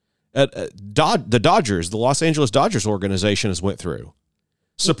Angeles? The Dodgers, the Los Angeles Dodgers organization has went through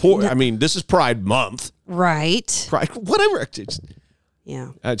support. I mean, this is Pride Month, right? Pride, whatever.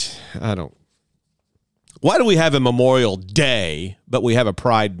 Yeah, I don't. Why do we have a Memorial Day, but we have a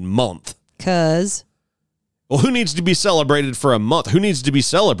Pride Month? Because. Well, who needs to be celebrated for a month? Who needs to be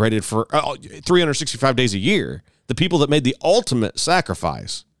celebrated for 365 days a year? The people that made the ultimate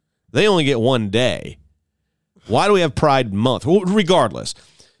sacrifice. They only get one day. Why do we have Pride Month? Well, regardless,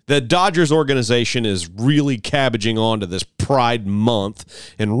 the Dodgers organization is really cabbaging onto this Pride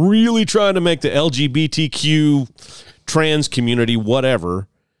Month and really trying to make the LGBTQ trans community, whatever,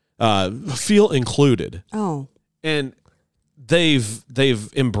 feel included. Oh. And they've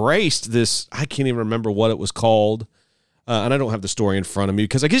embraced this. I can't even remember what it was called. And I don't have the story in front of me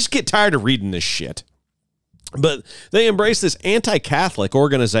because I just get tired of reading this shit. But they embraced this anti-Catholic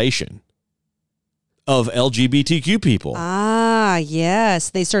organization of LGBTQ people. Ah,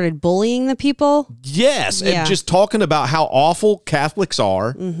 yes. They started bullying the people? Yes. Yeah. And just talking about how awful Catholics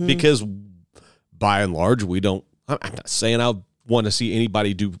are because by and large, I'm not saying I want to see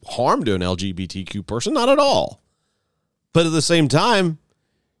anybody do harm to an LGBTQ person. Not at all. But at the same time,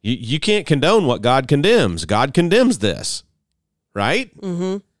 you can't condone what God condemns. God condemns this. Right?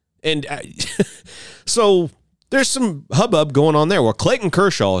 Mm-hmm. And so there's some hubbub going on there. Well, Clayton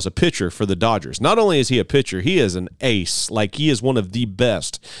Kershaw is a pitcher for the Dodgers. Not only is he a pitcher, he is an ace. Like, he is one of the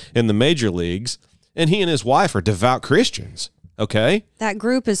best in the major leagues. And he and his wife are devout Christians. Okay? That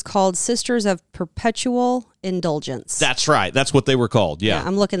group is called Sisters of Perpetual Indulgence. That's right. That's what they were called. Yeah.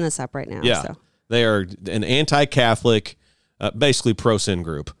 I'm looking this up right now. Yeah. So. They are an anti-Catholic, basically pro-sin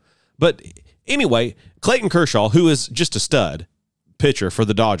group. But anyway, Clayton Kershaw, who is just a stud pitcher for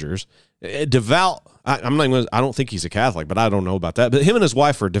the Dodgers, devout. I don't think he's a Catholic, but I don't know about that. But him and his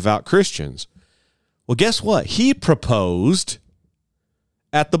wife are devout Christians. Well, guess what? He proposed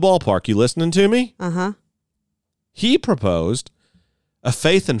at the ballpark. You listening to me? Uh-huh. He proposed a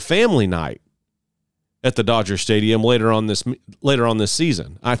faith and family night at the Dodger Stadium later on this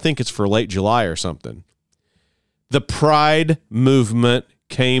season. I think it's for late July or something. The Pride movement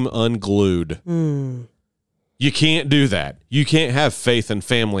came unglued. You can't do that. You can't have faith and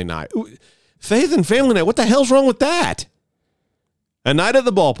family night. Faith and family night. What the hell's wrong with that? A night at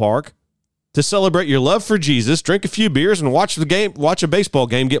the ballpark to celebrate your love for Jesus, drink a few beers, and watch a baseball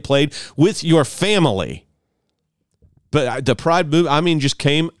game get played with your family. But the Pride movement, just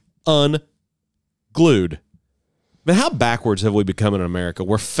came unglued. Man, how backwards have we become in America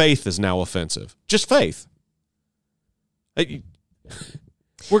where faith is now offensive? Just faith.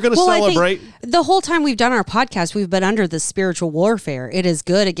 We're going to celebrate. The whole time we've done our podcast, we've been under this spiritual warfare. It is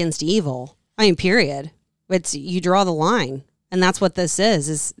good against evil. Period. You draw the line. And that's what this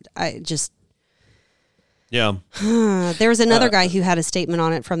is. Yeah. There was another guy who had a statement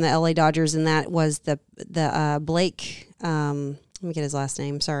on it from the LA Dodgers, and that was the Blake. Let me get his last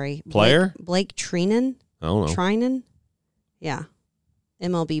name. Sorry, player Blake Trinan. I don't know. Trinan. Yeah,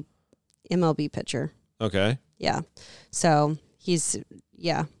 MLB pitcher. Okay. Yeah. So he's. So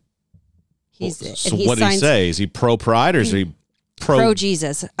what did he say? Is he pro Pride or is he pro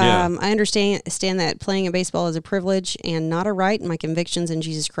Jesus? Yeah. I understand that playing a baseball is a privilege and not a right. My convictions in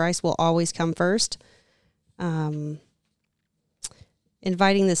Jesus Christ will always come first.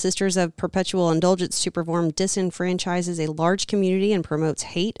 Inviting the Sisters of Perpetual Indulgence to perform disenfranchises a large community and promotes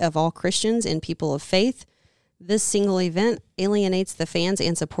hate of all Christians and people of faith. This single event alienates the fans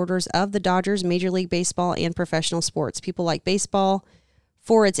and supporters of the Dodgers, Major League Baseball, and professional sports. People like baseball,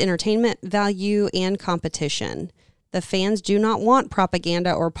 for its entertainment value and competition. The fans do not want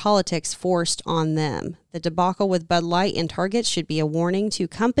propaganda or politics forced on them. The debacle with Bud Light and Target should be a warning to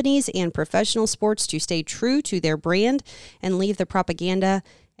companies and professional sports to stay true to their brand and leave the propaganda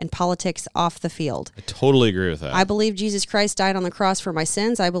and politics off the field. I totally agree with that. I believe Jesus Christ died on the cross for my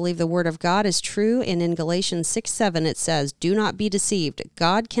sins. I believe the word of God is true. And in Galatians 6:7, it says, do not be deceived.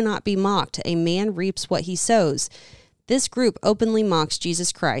 God cannot be mocked. A man reaps what he sows. This group openly mocks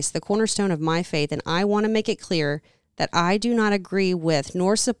Jesus Christ, the cornerstone of my faith, and I want to make it clear that I do not agree with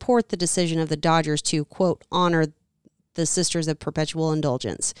nor support the decision of the Dodgers to, quote, honor the Sisters of Perpetual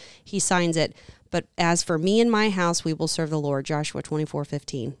Indulgence. He signs it, but as for me and my house, we will serve the Lord. Joshua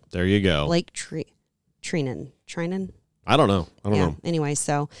 24:15. There you go. Blake Trinan. I don't know. I don't know. Anyway,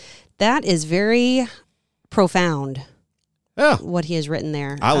 so that is very profound. Yeah. What he has written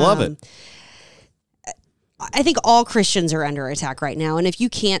there. I love it. I think all Christians are under attack right now, and if you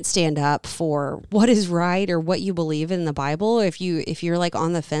can't stand up for what is right or what you believe in the Bible, if you're like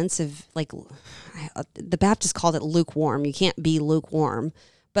on the fence of, like, the Baptists called it lukewarm. You can't be lukewarm,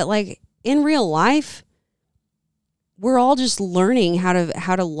 but like in real life, we're all just learning how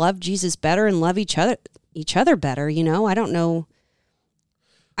to love Jesus better and love each other better. You know, I don't know.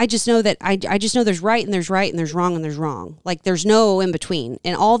 I just know that I just know there's right and there's right and there's wrong and there's wrong. Like there's no in between,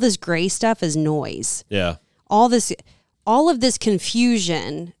 and all this gray stuff is noise. Yeah. All of this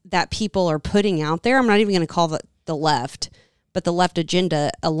confusion that people are putting out there, I'm not even going to call the left, but the left agenda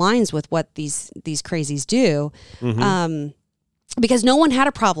aligns with what these crazies do. Mm-hmm. Because no one had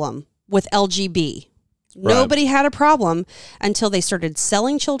a problem with LGB. Right. Nobody had a problem until they started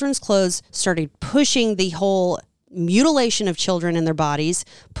selling children's clothes, started pushing the whole mutilation of children in their bodies,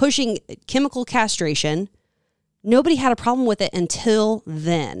 pushing chemical castration. Nobody had a problem with it until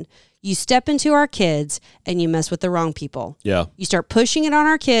then. You step into our kids and you mess with the wrong people. Yeah. You start pushing it on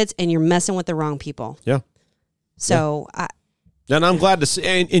our kids and you're messing with the wrong people. Yeah. So, and I'm glad to see.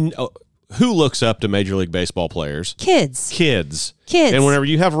 And who looks up to Major League Baseball players? Kids. And whenever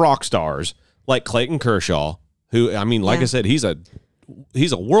you have rock stars like Clayton Kershaw, who, I mean, like I said, he's a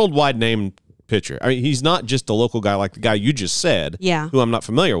worldwide name pitcher. I mean, he's not just a local guy like the guy you just said, who I'm not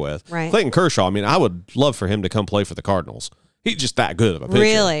familiar with. Right. Clayton Kershaw, I mean, I would love for him to come play for the Cardinals. He's just that good of a pitcher.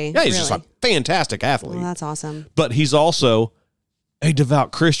 Really? Yeah, he's just a fantastic athlete. Well, that's awesome. But he's also a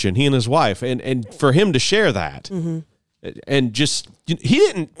devout Christian, he and his wife. And for him to share that, and just, he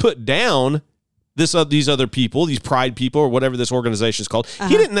didn't put down these other people, these pride people, or whatever this organization is called.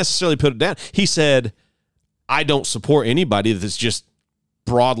 He didn't necessarily put it down. He said, I don't support anybody that's just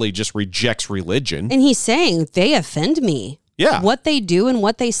broadly just rejects religion. And he's saying they offend me. Yeah. What they do and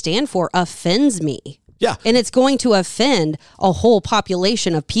what they stand for offends me. Yeah. And it's going to offend a whole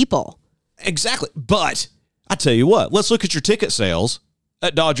population of people. Exactly. But I tell you what, let's look at your ticket sales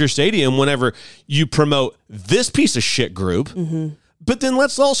at Dodger Stadium whenever you promote this piece of shit group. Mm-hmm. But then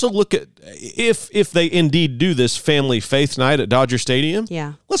let's also look at if they indeed do this family faith night at Dodger Stadium.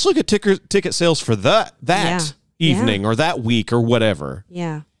 Yeah. Let's look at ticket sales for that evening or that week or whatever.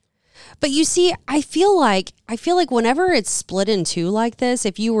 Yeah. But you see, I feel like whenever it's split in two like this,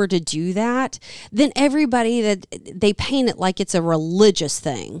 if you were to do that, then everybody that they paint it like it's a religious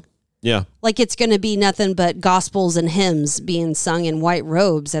thing. Yeah. Like it's going to be nothing but gospels and hymns being sung in white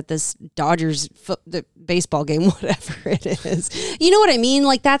robes at this Dodgers the baseball game, whatever it is. You know what I mean?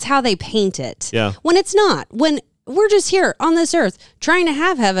 Like that's how they paint it. Yeah. When it's not. When we're just here on this earth trying to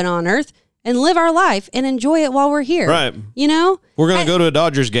have heaven on earth and live our life and enjoy it while we're here. Right. You know? We're going to go to a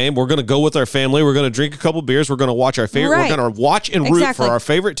Dodgers game. We're going to go with our family. We're going to drink a couple beers. We're going to watch our favorite. Right. We're going to watch and root for our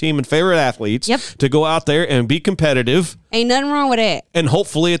favorite team and favorite athletes to go out there and be competitive. Ain't nothing wrong with it. And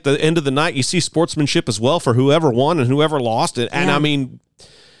hopefully at the end of the night, you see sportsmanship as well for whoever won and whoever lost it. And I mean,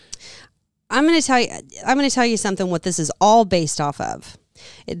 I'm going to tell you something what this is all based off of.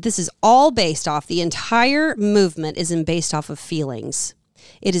 This is all based off. The entire movement isn't based off of feelings.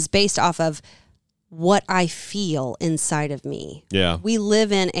 It is based off of what I feel inside of me. Yeah. We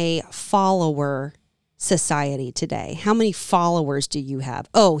live in a follower society today. How many followers do you have?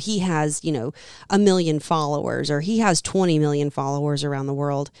 Oh, he has, 1 million followers, or he has 20 million followers around the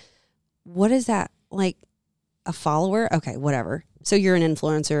world. What is that? Like a follower? Okay, whatever. So you're an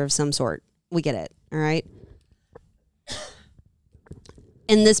influencer of some sort. We get it. All right.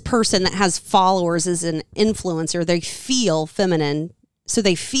 And this person that has followers is an influencer. They feel feminine. So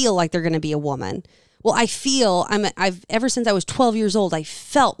they feel like they're going to be a woman. Well, I've ever since I was 12 years old, I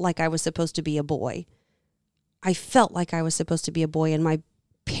felt like I was supposed to be a boy. And my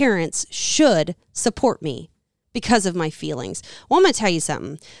parents should support me because of my feelings. Well, I'm going to tell you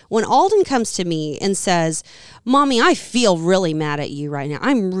something. When Alden comes to me and says, Mommy, I feel really mad at you right now.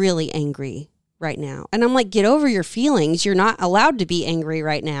 I'm really angry right now. And I'm like, get over your feelings. You're not allowed to be angry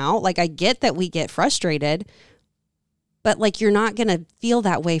right now. Like, I get that we get frustrated, but like, you're not going to feel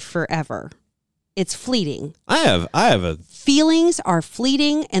that way forever. It's fleeting. I have a feelings are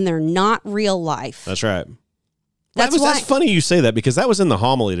fleeting and they're not real life. That's right. That's why. That's funny you say that because that was in the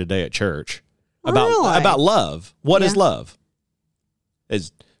homily today at church about love. What is love?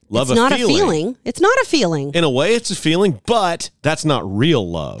 Is love it's not a feeling? It's not a feeling. In a way, it's a feeling, but that's not real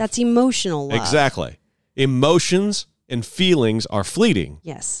love. That's emotional love. Exactly. Emotions and feelings are fleeting.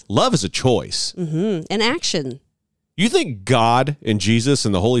 Yes. Love is a choice. Mm-hmm. An action. You think God and Jesus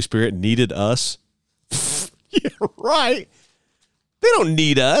and the Holy Spirit needed us? Yeah, right. They don't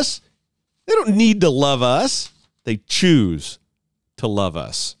need us. They don't need to love us. They choose to love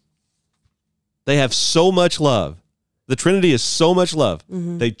us. They have so much love. The Trinity is so much love.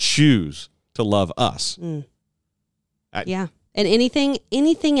 Mm-hmm. They choose to love us. Yeah. And anything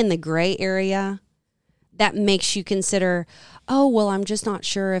in the gray area that makes you consider, oh, well, I'm just not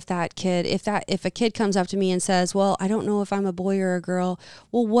sure if a kid comes up to me and says, well, I don't know if I'm a boy or a girl.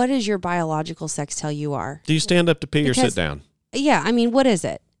 Well, what does your biological sex tell you are? Do you stand up to pee or sit down? Yeah. I mean, what is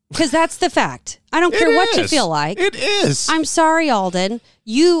it? Because that's the fact. I don't care what you feel like. It is. I'm sorry, Alden.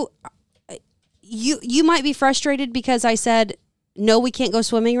 You might be frustrated because I said, no, we can't go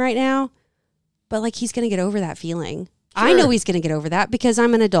swimming right now. But like, he's going to get over that feeling. Sure. I know he's going to get over that because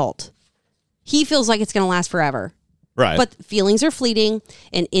I'm an adult. He feels like it's going to last forever. Right. But feelings are fleeting,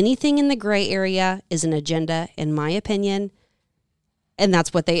 and anything in the gray area is an agenda, in my opinion. And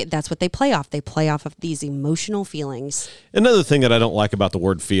that's what they play off. They play off of these emotional feelings. Another thing that I don't like about the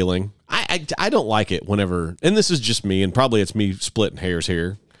word feeling, I don't like it whenever, and this is just me, and probably it's me splitting hairs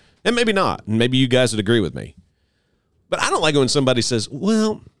here, and maybe not, and maybe you guys would agree with me. But I don't like it when somebody says,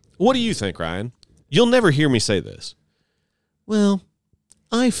 well, what do you think, Ryan? You'll never hear me say this. Well,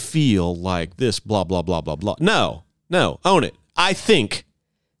 I feel like this, blah, blah, blah, blah, blah. No, own it. I think.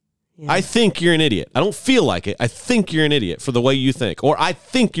 Yeah. I think you're an idiot. I don't feel like it. I think you're an idiot for the way you think. Or I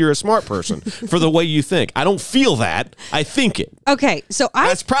think you're a smart person for the way you think. I don't feel that. I think it. Okay, so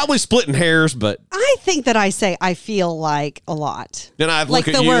that's probably splitting hairs, but I think that I say I feel like a lot. Then I look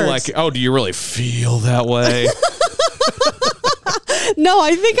at you words. Like, oh, do you really feel that way? No,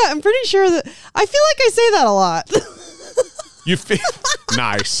 I'm pretty sure that I feel like I say that a lot. You feel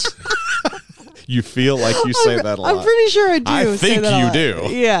nice. You feel like you say that a lot. I'm pretty sure I do. I think you do.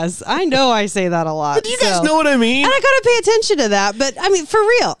 Yes, I know I say that a lot. But do you guys know what I mean? And I got to pay attention to that. But I mean, for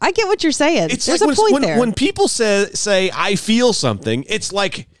real, I get what you're saying. It's There's like a point there. When people say I feel something, it's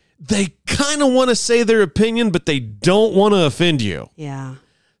like they kind of want to say their opinion, but they don't want to offend you. Yeah.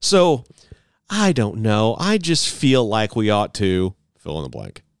 So I don't know. I just feel like we ought to fill in the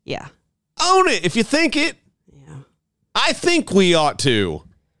blank. Yeah. Own it if you think it. Yeah. I think we ought to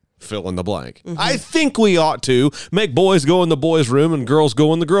fill in the blank. Mm-hmm. I think we ought to make boys go in the boys' room and girls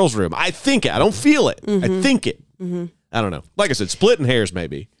go in the girls' room. I think it. I don't feel it. Mm-hmm. I think it. Mm-hmm. I don't know. Like I said, splitting hairs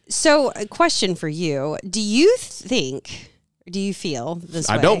maybe. So a question for you. Do you feel this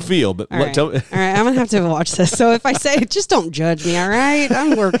way? I don't feel, but all right, I'm going to have to watch this. So if I say it, just don't judge me, all right?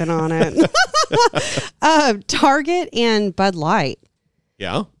 I'm working on it. Target and Bud Light.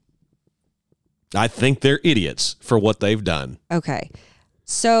 Yeah. I think they're idiots for what they've done. Okay.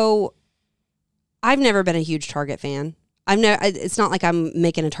 So I've never been a huge Target fan. It's not like I'm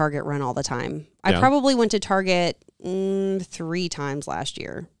making a Target run all the time. I probably went to Target 3 times last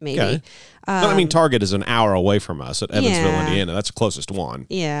year, maybe. Okay. But I mean, Target is an hour away from us at Evansville, Indiana. That's the closest one.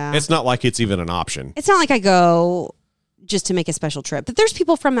 Yeah. It's not like it's even an option. It's not like I go just to make a special trip. But there's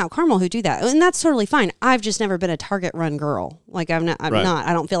people from Mount Carmel who do that, and that's totally fine. I've just never been a Target run girl. Like I'm not.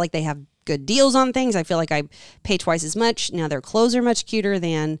 I don't feel like they have good deals on things. I feel like I pay twice as much. Now their clothes are much cuter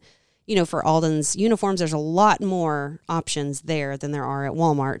than, for Alden's uniforms. There's a lot more options there than there are at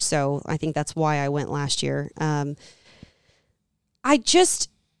Walmart. So I think that's why I went last year. Do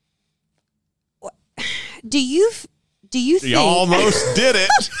you think you almost did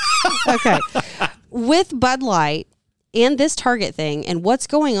it? Okay. With Bud Light and this Target thing and what's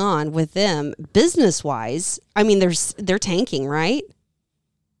going on with them business wise, I mean, they're tanking, right?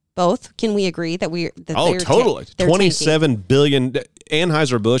 Both. Can we agree that they're totally. 27 billion.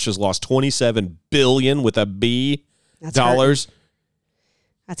 Anheuser-Busch has lost 27 billion with a B dollars.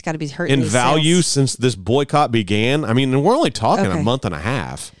 That's got to be hurting in value since this boycott began. I mean, we're only talking a month and a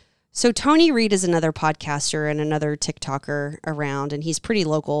half. So Tony Reed is another podcaster and another TikToker around, and he's pretty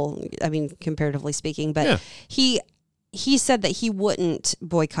local, I mean, comparatively speaking, but he he said that he wouldn't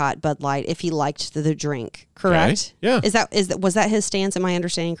boycott Bud Light if he liked the drink. Correct? Okay. Yeah. Was that his stance? Am I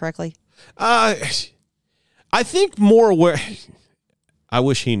understanding correctly? I think more where I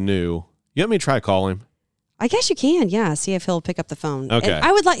wish he knew. You want me to try to call him? I guess you can, yeah. See if he'll pick up the phone. Okay. And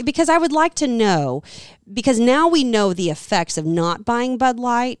I would like to know, because now we know the effects of not buying Bud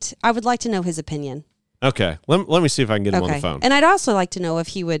Light. I would like to know his opinion. Okay. Let me see if I can get him on the phone. And I'd also like to know if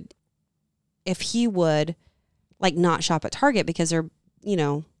he would like not shop at Target because they're,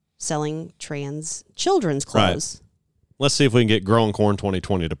 selling trans children's clothes. Right. Let's see if we can get Growing Corn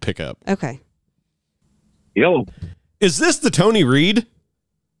 2020 to pick up. Okay. Yo. Is this the Tony Reed?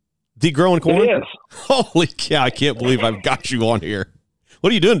 The Growing Corn? It is. Holy cow, I can't believe I've got you on here.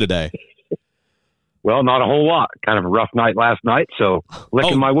 What are you doing today? Well, not a whole lot. Kind of a rough night last night, so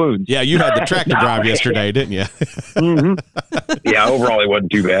licking my wounds. Yeah, you had the tractor drive yesterday, didn't you? Mm-hmm. Yeah, overall it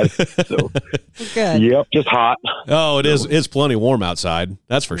wasn't too bad. So, good. Yep, just hot. Oh, it is. It's plenty warm outside.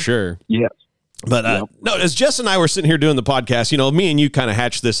 That's for sure. Yes. But no, as Jess and I were sitting here doing the podcast, me and you kind of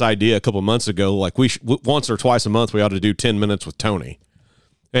hatched this idea a couple of months ago. Like once or twice a month, we ought to do 10 minutes with Tony.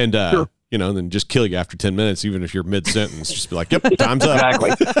 And, sure. Then just kill you after 10 minutes, even if you're mid-sentence. Just be like, yep, time's up. Exactly.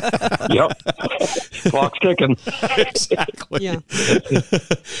 Yep. Clock's ticking. Exactly. Yeah.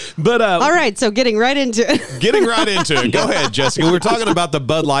 But all right, so getting right into it. Go ahead, Jessica. We were talking about the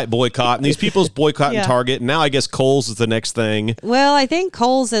Bud Light boycott, and these people's boycotting Target. And now I guess Kohl's is the next thing. Well, I think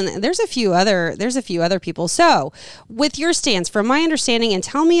Kohl's, and there's a few other people. So, with your stance, from my understanding, and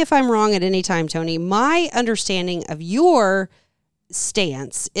tell me if I'm wrong at any time, Tony, my understanding of your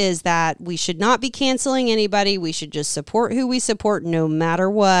stance is that we should not be canceling anybody. We should just support who we support no matter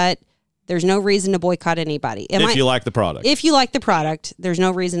what. There's no reason to boycott anybody. If you like the product. If you like the product, there's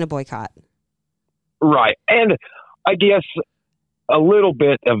no reason to boycott. Right. And I guess a little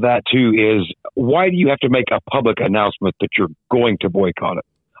bit of that too is, why do you have to make a public announcement that you're going to boycott it?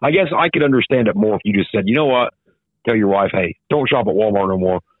 I guess I could understand it more if you just said, you know what, tell your wife, hey, don't shop at Walmart no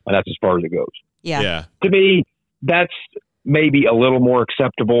more. And that's as far as it goes. Yeah. To me, that's maybe a little more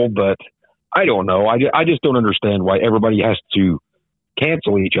acceptable, but I don't know. I just don't understand why everybody has to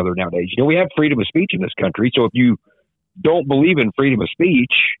cancel each other nowadays. We have freedom of speech in this country. So if you don't believe in freedom of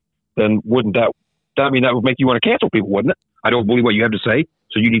speech, then wouldn't that would make you want to cancel people, wouldn't it? I don't believe what you have to say,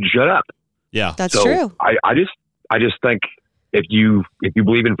 so you need to shut up. Yeah, that's true. I just think if you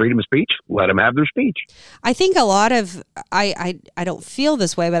believe in freedom of speech, let them have their speech. I think a lot of I don't feel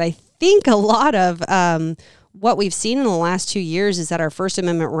this way, but I think a lot of what we've seen in the last 2 years is that our First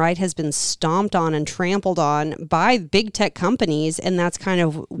Amendment right has been stomped on and trampled on by big tech companies. And that's kind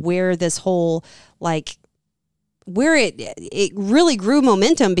of where this whole, where it really grew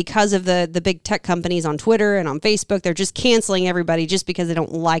momentum because of the big tech companies on Twitter and on Facebook. They're just canceling everybody just because they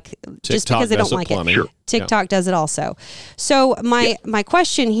don't like it. Sure. TikTok does it also. So my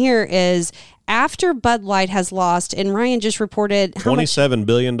question here is, after Bud Light has lost, and Ryan just reported $27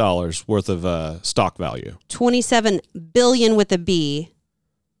 billion worth of stock value. $27 billion with a B,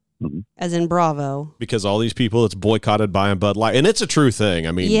 as in Bravo. Because all these people, it's boycotted buying Bud Light, and it's a true thing.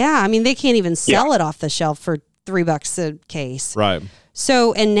 I mean, they can't even sell it off the shelf for $3 a case. Right.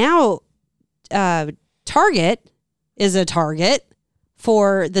 So, and now Target is a target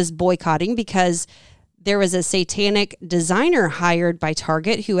for this boycotting because there was a satanic designer hired by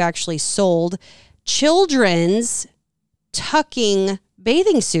Target who actually sold children's tucking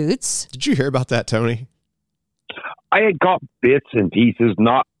bathing suits. Did you hear about that, Tony? I had caught bits and pieces,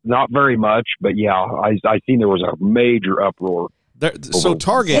 not very much, but yeah, I seen there was a major uproar. So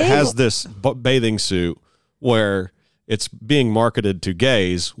Target has this bathing suit where it's being marketed to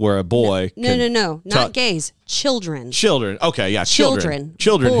gays, where a boy No, not gays, children. Okay, yeah, children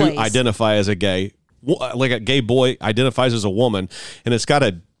boys. Who identify as a gay. Like a gay boy identifies as a woman, and it's got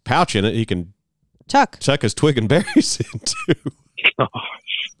a pouch in it he can tuck his twig and berries into.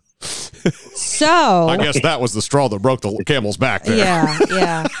 So I guess that was the straw that broke the camel's back there.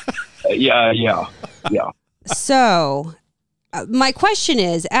 Yeah. So my question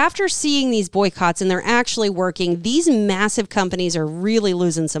is, after seeing these boycotts and they're actually working, these massive companies are really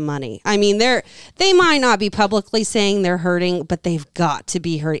losing some money. I mean, they might not be publicly saying they're hurting, but they've got to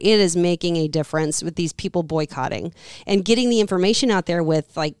be hurt. It is making a difference with these people boycotting and getting the information out there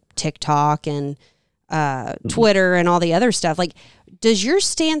with like TikTok and Twitter and all the other stuff. Like, does your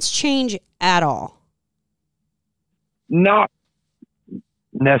stance change at all? Not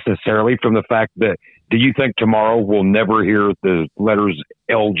necessarily, from the fact that, do you think tomorrow we'll never hear the letters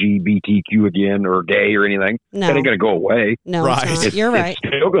LGBTQ again, or gay or anything? No. That ain't going to go away. No, right. You're right.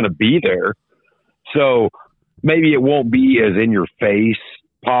 It's still going to be there. So maybe it won't be as in your face,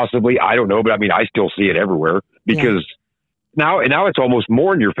 possibly. I don't know. But I mean, I still see it everywhere because now it's almost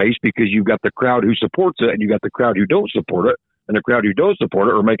more in your face because you've got the crowd who supports it and you got the crowd who don't support it. And the crowd who don't support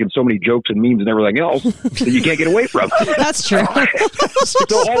it are making so many jokes and memes and everything else that you can't get away from. That's true.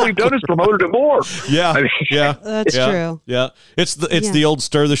 So all we've done is promoted it more. Yeah, I mean, yeah, That's true. Yeah, it's the old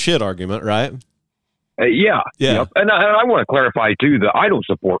stir the shit argument, right? Yeah. Yeah. Yep. And I want to clarify too that I don't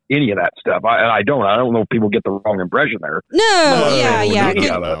support any of that stuff. I don't know if people get the wrong impression there. No, yeah.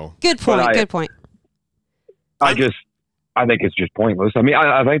 Good point. But Good point. I think it's just pointless. I mean,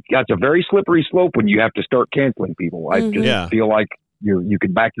 I think that's a very slippery slope when you have to start canceling people. I just feel like you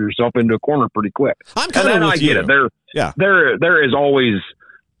can back yourself into a corner pretty quick. I'm kind of with you. Get it. There is always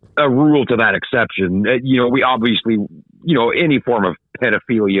a rule to that exception. We obviously, any form of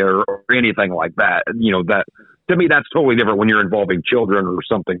pedophilia or anything like that, that to me, that's totally different when you're involving children or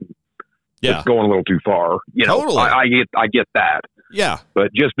something that's going a little too far. Totally. I get that. Yeah.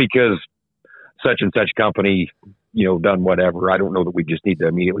 But just because such and such company, done whatever, I don't know that we just need to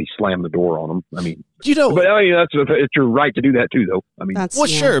immediately slam the door on them. I mean, but it's your right to do that too, though. I mean,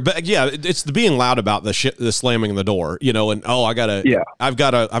 sure, but it's the being loud about the slamming the door, and I've got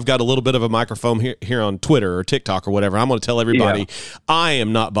a little bit of a microphone here on Twitter or TikTok or whatever. I'm going to tell everybody I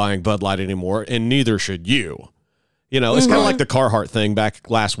am not buying Bud Light anymore, and neither should you. It's kind of like the Carhartt thing back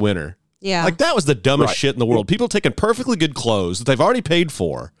last winter. Yeah, like that was the dumbest shit in the world. People taking perfectly good clothes that they've already paid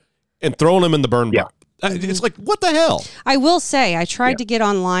for and throwing them in the burn box. It's like, what the hell? I will say, I tried to get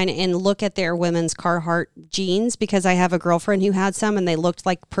online and look at their women's Carhartt jeans because I have a girlfriend who had some and they looked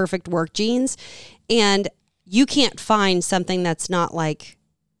like perfect work jeans. And you can't find something that's not like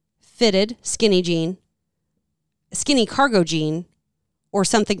fitted, skinny cargo jean, or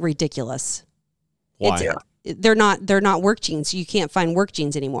something ridiculous. Why? They're not work jeans. You can't find work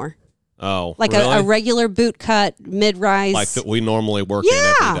jeans anymore. Oh, like really? a regular boot cut, mid-rise. Like that we normally work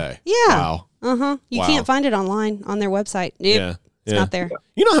in every day. Yeah. Wow. Uh-huh. You can't find it online on their website. Nope. It's not there.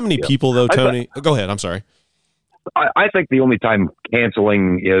 You know how many people, though, Tony? Go ahead. I'm sorry. I think the only time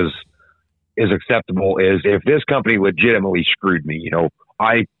canceling is acceptable is if this company legitimately screwed me.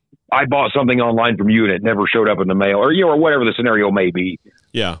 I bought something online from you and it never showed up in the mail, or whatever the scenario may be.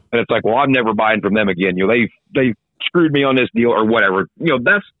 Yeah. And it's like, well, I'm never buying from them again. They screwed me on this deal or whatever.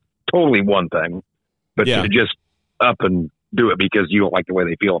 That's totally one thing. But to just up and do it because you don't like the way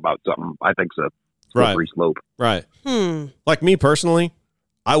they feel about something, I think it's a slippery slope. Right. Like me personally,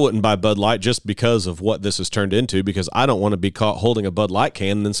 I wouldn't buy Bud Light just because of what this has turned into, because I don't want to be caught holding a Bud Light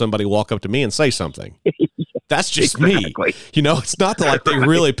can and then somebody walk up to me and say something. That's just me. It's not that like they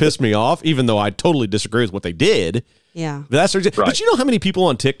really pissed me off, even though I totally disagree with what they did. Yeah. But you know how many people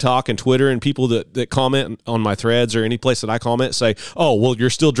on TikTok and Twitter and people that comment on my threads or any place that I comment say, oh, well, you're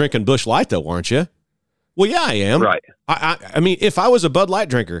still drinking Busch Light though, aren't you? Well, yeah, I am. Right. I mean, if I was a Bud Light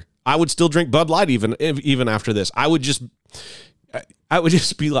drinker, I would still drink Bud Light even after this. I would just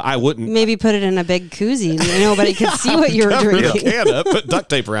be like, I wouldn't. Maybe put it in a big koozie. Nobody could see what you were drinking. The can up, put duct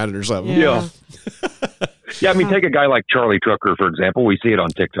tape around it or something. Yeah. I mean, take a guy like Charlie Trucker, for example. We see it on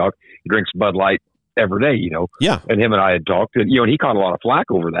TikTok. He drinks Bud Light every day, Yeah. And him and I had talked, and he caught a lot of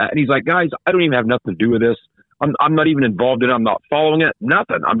flack over that. And he's like, guys, I don't even have nothing to do with this. I'm not even involved in it. I'm not following it.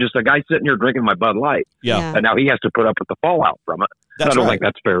 Nothing. I'm just a guy sitting here drinking my Bud Light. Yeah. And now he has to put up with the fallout from it. I don't think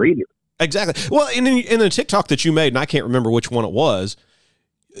that's fair either. Exactly. Well, in the TikTok that you made, and I can't remember which one it was,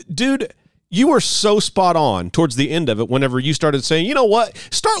 dude, you were so spot on towards the end of it whenever you started saying, you know what,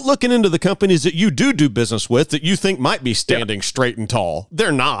 start looking into the companies that you do business with that you think might be standing straight and tall.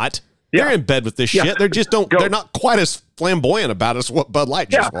 They're not. They're in bed with this shit. They're just they're not quite as flamboyant about us what Bud Light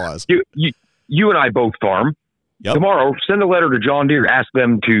just was. You and I both farm. Yep. Tomorrow, send a letter to John Deere. Ask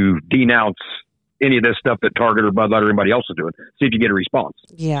them to denounce any of this stuff that Target or Bud Light or anybody else is doing. See if you get a response.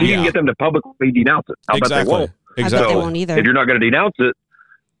 Yeah. So you can get them to publicly denounce it. I'll bet they won't. Exactly. I bet they won't either. If you're not going to denounce it,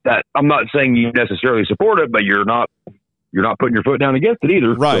 that I'm not saying you necessarily support it, but you're not putting your foot down against it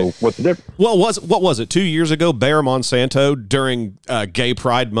either. Right. So what's the difference? Well, what was it? 2 years ago, Bayer Monsanto during Gay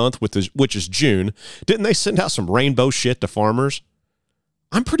Pride Month, which is June, didn't they send out some rainbow shit to farmers?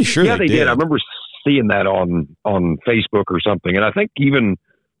 I'm pretty sure they did. I remember seeing that on Facebook or something, and I think even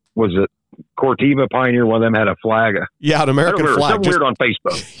was it Corteva Pioneer, one of them had a flag. Yeah, an American flag. Something weird on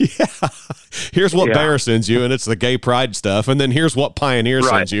Facebook. Yeah. Here's what Bayer sends you, and it's the gay pride stuff. And then here's what Pioneer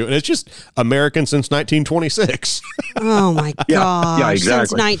sends you, and it's just American since 1926. Oh, my gosh. Yeah, exactly.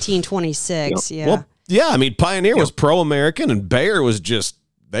 Since 1926, yeah. Well, yeah, I mean, Pioneer was pro-American, and Bayer was just,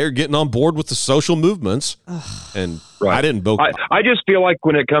 they're getting on board with the social movements. And I didn't vote. I just feel like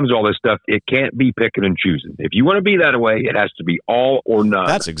when it comes to all this stuff, it can't be picking and choosing. If you want to be that way, it has to be all or none.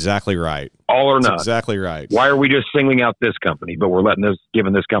 That's exactly right. All or none. That's exactly right. Why are we just singling out this company, but we're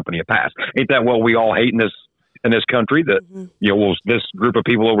giving this company a pass? Ain't that what we all hate in in this country that, well, this group of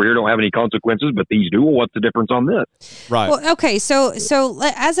people over here don't have any consequences, but these do. Well, what's the difference on this? Right. Well, okay. So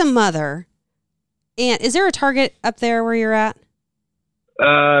as a mother, and is there a Target up there where you're at?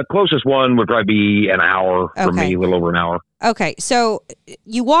 Closest one would probably be an hour for me, a little over an hour. Okay. So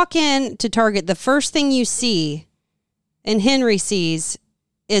you walk in to Target, the first thing you see and Henry sees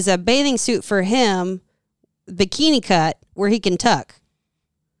is a bathing suit for him, bikini cut where he can tuck.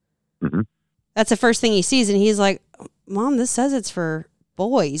 Mm-hmm. That's the first thing he sees. And he's like, Mom, this says it's for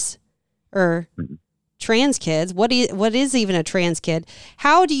boys or trans kids. What is even a trans kid?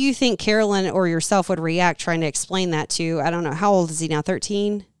 How do you think Carolyn or yourself would react trying to explain that to, I don't know, how old is he now?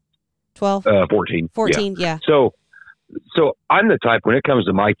 13, 12? 14. 14, yeah. So I'm the type, when it comes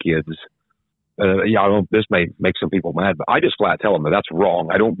to my kids, I don't, this may make some people mad, but I just flat tell them that that's wrong.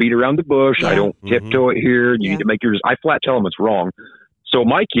 I don't beat around the bush. Yeah. I don't tiptoe it here. You need to make yours. I flat tell them it's wrong. So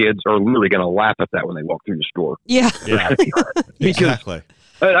my kids are literally going to laugh at that when they walk through the store. Yeah. Exactly.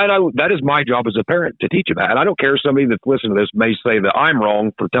 And that is my job as a parent to teach them that. And I don't care if somebody that's listening to this may say that I'm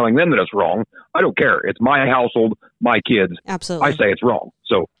wrong for telling them that it's wrong. I don't care. It's my household, my kids. Absolutely. I say it's wrong.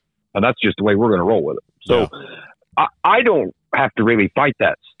 So, and that's just the way we're going to roll with it. So I don't have to really fight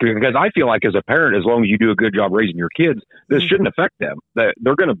that, because I feel like as a parent, as long as you do a good job raising your kids, this shouldn't affect them. That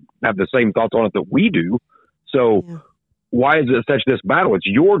they're going to have the same thoughts on it that we do. So why is it such this battle? It's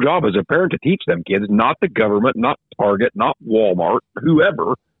your job as a parent to teach them kids, not the government, not Target, not Walmart,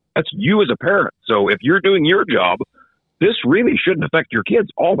 whoever. That's you as a parent. So if you're doing your job, this really shouldn't affect your kids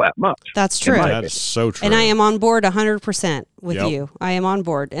all that much. That's true. That's so true. And I am on board 100% with you. I am on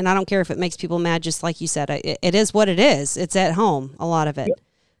board. And I don't care if it makes people mad, just like you said. It is what it is. It's at home, a lot of it.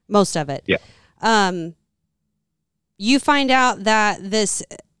 Most of it. Yeah. You find out that this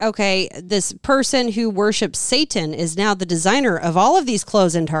person who worships Satan is now the designer of all of these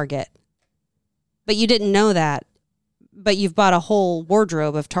clothes in Target. But you didn't know that. But you've bought a whole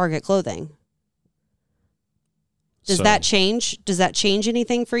wardrobe of Target clothing. Does that change? Does that change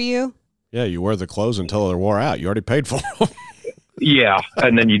anything for you? Yeah, you wear the clothes until they're wore out. You already paid for them. Yeah,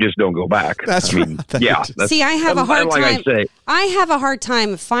 and then you just don't go back. That's right. See, I have a hard time. Like I have a hard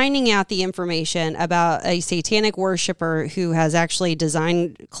time finding out the information about a satanic worshiper who has actually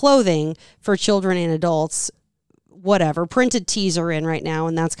designed clothing for children and adults. Whatever, printed tees are in right now,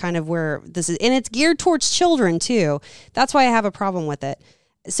 and that's kind of where this is. And it's geared towards children too. That's why I have a problem with it.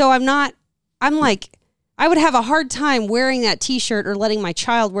 So I would have a hard time wearing that T-shirt or letting my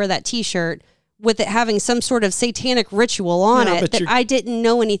child wear that T-shirt with it having some sort of satanic ritual on it that I didn't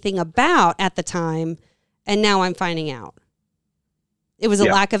know anything about at the time, and now I'm finding out. It was a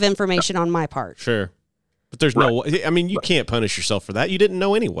lack of information on my part. Sure. But there's no, I mean, you can't punish yourself for that. You didn't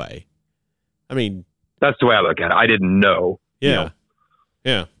know anyway. I mean, that's the way I look at it. I didn't know. Yeah. You know?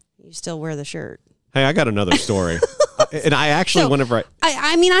 Yeah. You still wear the shirt. Hey, I got another story. And I actually, whenever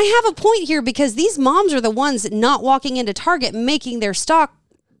I mean, I have a point here, because these moms are the ones not walking into Target making their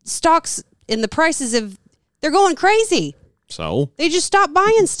stocks in the prices of, they're going crazy. So they just stop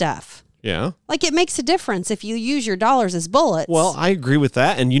buying stuff. Yeah. Like, it makes a difference if you use your dollars as bullets. Well, I agree with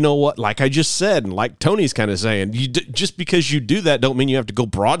that. And you know what? Like I just said, and like Tony's kind of saying, just because you do that don't mean you have to go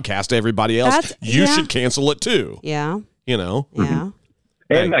broadcast to everybody else. You should cancel it too. Yeah. You know? Yeah.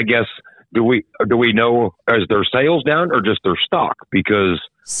 And I guess, do we know, is their sales down or just their stock? Because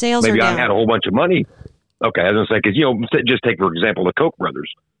sales maybe are I down. had a whole bunch of money. Okay, I was going to say, because, just take, for example, the Koch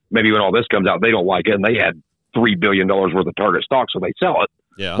brothers. Maybe when all this comes out, they don't like it, and they had $3 billion worth of Target stock, so they sell it.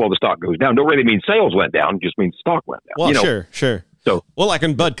 Yeah. Well, the stock goes down. Don't really mean sales went down, just means stock went down. Well, sure. So, well, like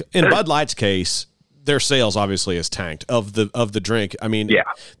in Bud Light's case, their sales obviously has tanked of the drink. I mean,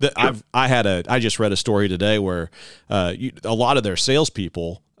 I just read a story today where a lot of their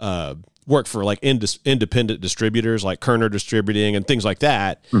salespeople work for like independent distributors, like Kerner Distributing and things like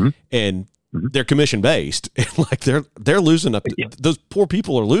that, and they're commission based. Like they're losing up. Those poor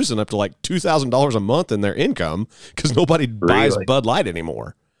people are losing up to like $2,000 a month in their income because nobody buys Bud Light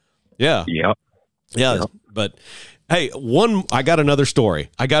anymore. Yeah. But hey, I got another story.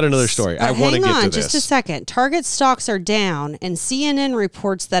 I want to get to this. Just a second. Target stocks are down, and CNN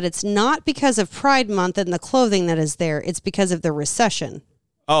reports that it's not because of Pride Month and the clothing that is there. It's because of the recession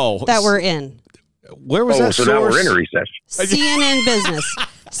that we're in. Where was that so source? Now we're in a recession. CNN Business.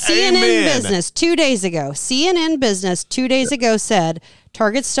 CNN Business 2 days ago. CNN Business 2 days ago said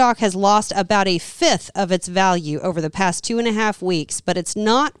Target stock has lost about a fifth of its value over the past 2.5 weeks, but it's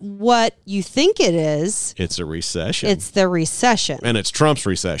not what you think it is. It's a recession. It's the recession. And it's Trump's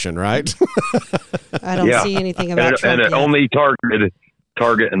recession, right? I don't see anything about Trump and it yet. only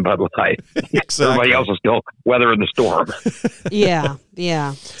Target and Bud Light. Exactly. Everybody else is still weathering the storm.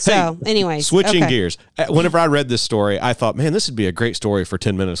 Yeah. So, anyway. Switching gears. Whenever I read this story, I thought, man, this would be a great story for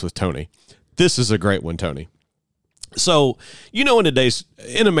 10 Minutes with Tony. This is a great one, Tony. So, in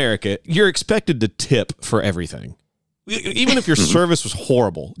America, you're expected to tip for everything. Even if your service was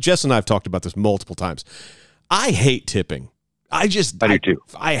horrible. Jess and I have talked about this multiple times. I hate tipping. I do too.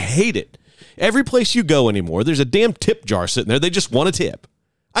 I hate it. Every place you go anymore, there's a damn tip jar sitting there. They just want a tip.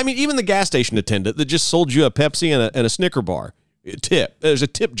 I mean, even the gas station attendant that just sold you a Pepsi and a Snicker bar, tip. There's a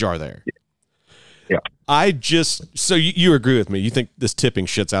tip jar there. Yeah. So you agree with me. You think this tipping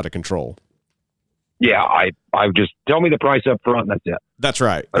shit's out of control. Yeah, I just tell me the price up front, and that's it. That's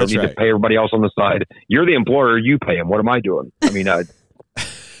right. I don't need to pay everybody else on the side. You're the employer, you pay them. What am I doing? I mean,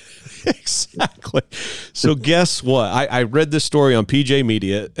 exactly. So guess what? I read this story on PJ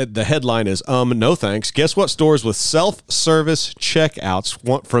Media. The headline is, no thanks. Guess what stores with self-service checkouts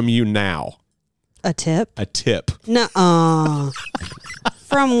want from you now? A tip? A tip. Nuh-uh.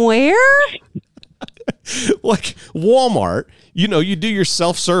 From where? Like Walmart, you do your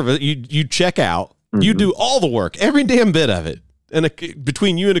self-service, you check out, you do all the work, every damn bit of it, and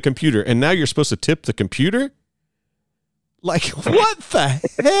between you and a computer, and now you're supposed to tip the computer? Like, what the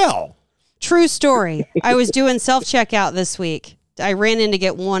hell? True story. I was doing self-checkout this week. I ran in to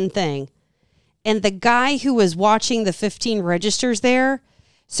get one thing, and the guy who was watching the 15 registers there,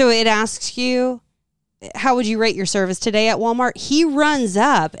 so it asks you, how would you rate your service today at Walmart? He runs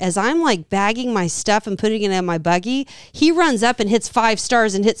up as I'm like bagging my stuff and putting it in my buggy. He runs up and hits 5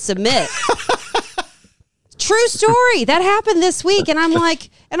 stars and hits submit. True story. That happened this week. And I'm like,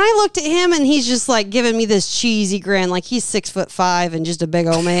 and I looked at him and he's just like giving me this cheesy grin. Like he's 6'5" and just a big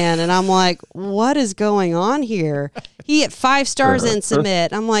old man. And I'm like, what is going on here? He hit 5 stars and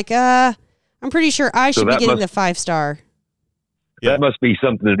submit. I'm like, I'm pretty sure I should be getting the 5-star. That must be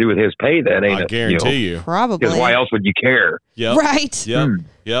something to do with his pay then, ain't it? I guarantee you. Probably. Because why else would you care? Yep. Right.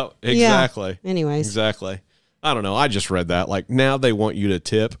 Yep. Exactly. Yeah. Anyways. Exactly. I don't know. I just read that. Like, now they want you to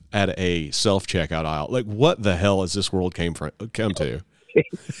tip at a self-checkout aisle. Like, what the hell has this world come to?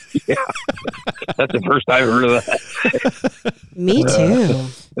 Yeah. That's the first I've heard of that. Me too.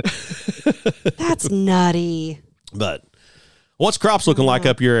 That's nutty. But what's crops looking like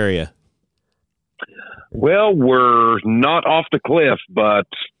up your area? Well, we're not off the cliff, but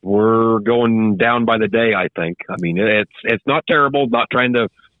we're going down by the day, I think. I mean, it's not terrible, not trying to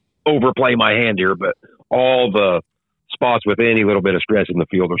overplay my hand here, but all the spots with any little bit of stress in the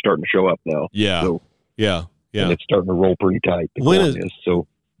field are starting to show up now. Yeah. So, yeah. And it's starting to roll pretty tight.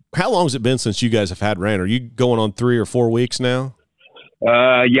 How long has it been since you guys have had rain? Are you going on 3 or 4 weeks now?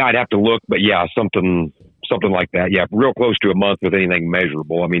 Yeah, I'd have to look, but yeah, something like that. Yeah, real close to a month with anything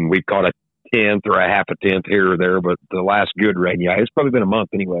measurable. I mean, we've caught a 10th or a half a 10th here or there, but the last good rain, yeah, it's probably been a month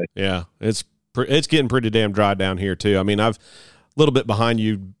anyway. Yeah, it's getting pretty damn dry down here too. I mean, I've a little bit behind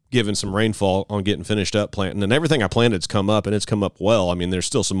you, given some rainfall on getting finished up planting, and everything I planted's come up, and it's come up well. I mean, there's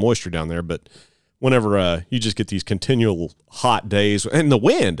still some moisture down there, but whenever you just get these continual hot days, and the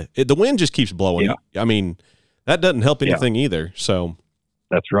wind just keeps blowing. Yeah. I mean, that doesn't help anything either. So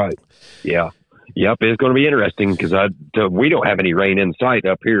that's right. Yeah. Yep, it's going to be interesting because we don't have any rain in sight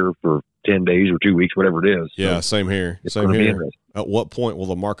up here for 10 days or 2 weeks, whatever it is. Yeah, so same here. Same here. At what point will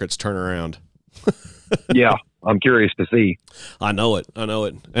the markets turn around? Yeah, I'm curious to see. I know it.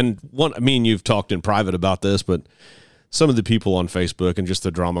 And you've talked in private about this, but some of the people on Facebook and just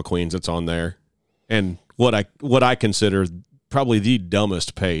the drama queens that's on there, and what I consider probably the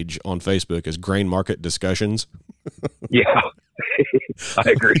dumbest page on Facebook is grain market discussions. Yeah, I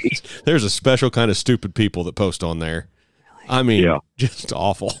agree. There's a special kind of stupid people that post on there. I mean, just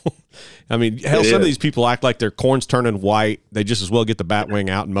awful. I mean, hell, some of these people act like their corn's turning white. They just as well get the bat wing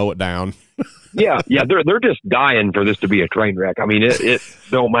out and mow it down. Yeah, they're just dying for this to be a train wreck. I mean, it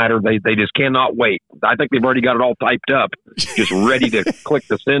don't matter. They just cannot wait. I think they've already got it all typed up, just ready to click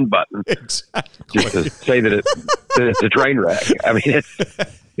the send button. Exactly. Just to say that it's a train wreck. I mean,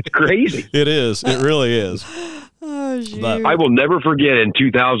 it's crazy. It is. It really is. Oh, shoot. But I will never forget in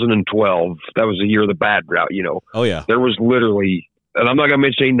 2012, that was the year of the bad drought, Oh, yeah. There was literally, and I'm not going to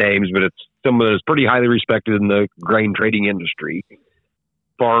mention any names, but it's someone that's pretty highly respected in the grain trading industry,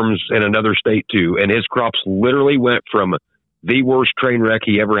 farms in another state too, and his crops literally went from the worst train wreck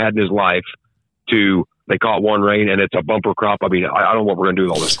he ever had in his life to they caught one rain and it's a bumper crop. I mean, I don't know what we're going to do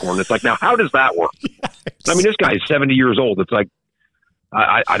with all this corn. It's like, now, how does that work? Yes. I mean, this guy's 70 years old. It's like,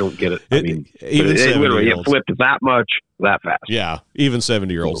 I don't get it. I mean, it literally flipped that much that fast. Yeah, even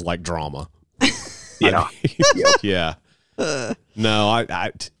 70-year-olds like drama. Yeah. Yeah. No,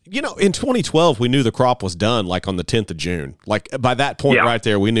 I in 2012, we knew the crop was done, like on the 10th of June. Like by that point right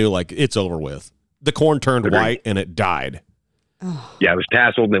there, we knew like it's over with. The corn turned white and it died. Yeah, it was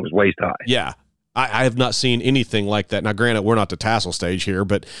tasseled and it was waist high. Yeah. I have not seen anything like that. Now, granted, we're not the tassel stage here,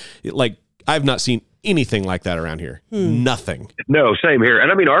 but I've not seen anything like that around here. Nothing. No, same here.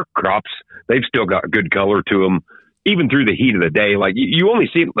 And I mean, our crops, they've still got good color to them, even through the heat of the day. Like you only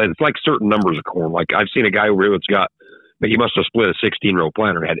see, it's like certain numbers of corn. Like I've seen a guy over here that's got, he must have split a 16-row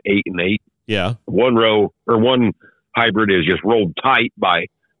planter, had 8 and 8. Yeah. One hybrid is just rolled tight by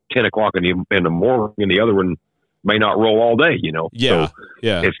 10 o'clock in the morning, and the other one may not roll all day, Yeah.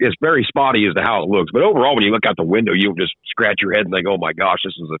 So it's very spotty as to how it looks. But overall, when you look out the window, you just scratch your head and think, oh my gosh,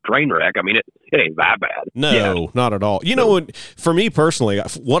 this is a train wreck. I mean, it ain't that bad. No, not at all. For me personally,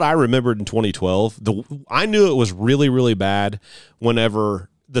 what I remembered in 2012, I knew it was really, really bad whenever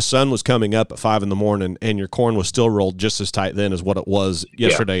the sun was coming up at 5 a.m. and your corn was still rolled just as tight then as what it was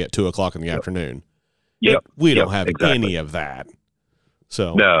yesterday at 2 o'clock in the afternoon. Yep. We don't have any of that.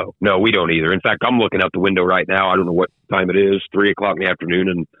 So no, we don't either. In fact, I'm looking out the window right now. I don't know what time it is, 3 o'clock in the afternoon,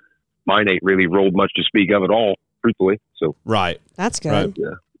 and mine ain't really rolled much to speak of at all, truthfully. So right, that's good.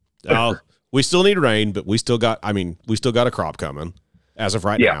 Right. Yeah. We still need rain, but we still got a crop coming as of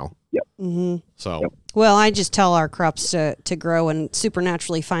right now. Yep. Mm-hmm. So well, I just tell our crops to grow and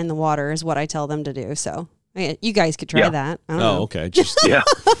supernaturally find the water is what I tell them to do. So you guys could try that. I don't know. Okay. Just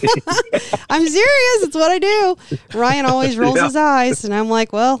I'm serious. It's what I do. Ryan always rolls his eyes, and I'm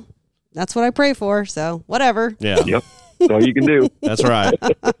like, well, that's what I pray for. So whatever. Yeah. Yep. That's all you can do. That's right.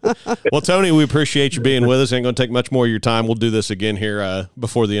 Well, Tony, we appreciate you being with us. Ain't going to take much more of your time. We'll do this again here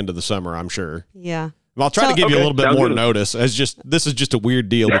before the end of the summer, I'm sure. Yeah. I'll try to give you a little bit more notice. This is just a weird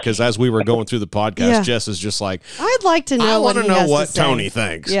deal because as we were going through the podcast, Jess is just like, I'd like to know. I want to know what Tony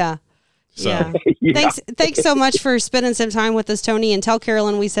thinks. Yeah. So. Yeah. Thanks so much for spending some time with us, Tony, and tell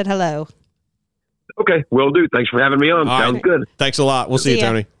Carolyn we said hello. Okay, will do. Thanks for having me on. All Sounds right. good. Thanks a lot. We'll see you,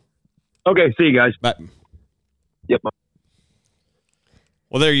 Tony. Okay, see you guys. Bye. Yep.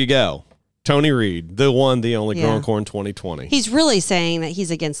 Well, there you go. Tony Reed, the one, the only Growing Corn 2020. He's really saying that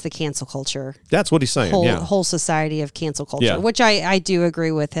he's against the cancel culture. That's what he's saying, whole society of cancel culture, which I do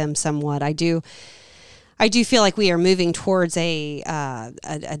agree with him somewhat. I do feel like we are moving towards a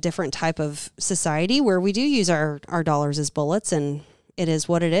different type of society where we do use our dollars as bullets, and it is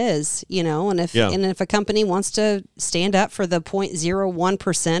what it is, and if a company wants to stand up for the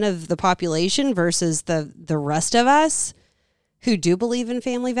 0.01% of the population versus the rest of us who do believe in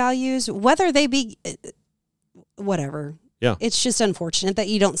family values, whether they be whatever. Yeah. It's just unfortunate that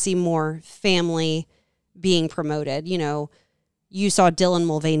you don't see more family being promoted. You saw Dylan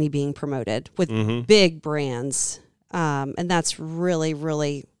Mulvaney being promoted with big brands. And that's really,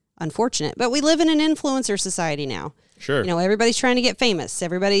 really unfortunate. But we live in an influencer society now. Sure. Everybody's trying to get famous.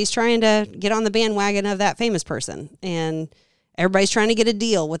 Everybody's trying to get on the bandwagon of that famous person. And everybody's trying to get a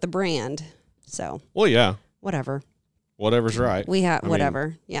deal with the brand. So. Well, yeah. Whatever. Whatever's right. We have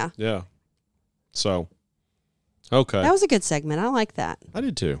whatever. Yeah. Yeah. So. Okay. That was a good segment. I like that. I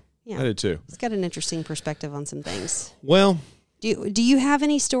did too. Yeah. I did too. It's got an interesting perspective on some things. Well. Do you have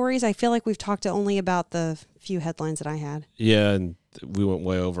any stories? I feel like we've talked only about the few headlines that I had. Yeah, and we went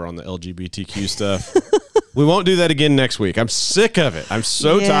way over on the LGBTQ stuff. We won't do that again next week. I'm sick of it. I'm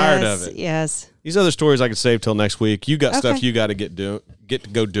so tired of it. Yes. These other stories I could save till next week. You got stuff you got to get to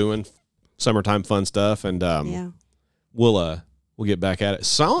go doing, summertime fun stuff, and we'll get back at it.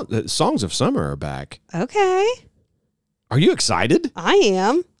 Songs of Summer are back. Okay. Are you excited? I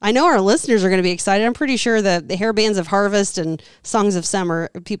am. I know our listeners are going to be excited. I'm pretty sure the hair bands of Harvest and Songs of Summer,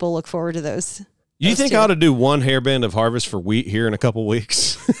 people look forward to those. You think I ought to do one hairband of Harvest for wheat here in a couple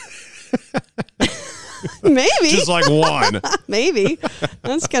weeks? Maybe. Just like one. Maybe.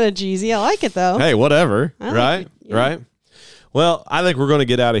 That's kind of cheesy. I like it, though. Hey, whatever. Like right? it. Yeah. Right? Well, I think we're going to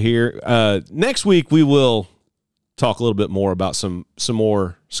get out of here. Next week, we will talk a little bit more about some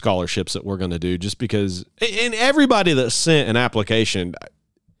more scholarships that we're going to do, just because, and everybody that sent an application,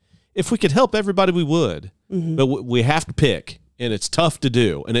 if we could help everybody, we would. Mm-hmm. But we have to pick, and it's tough to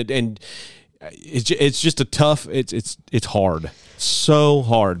do. And it's just a tough, it's hard. So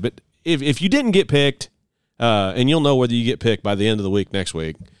hard. But if you didn't get picked, and you'll know whether you get picked by the end of the week next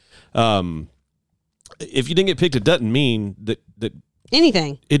week, if you didn't get picked, it doesn't mean that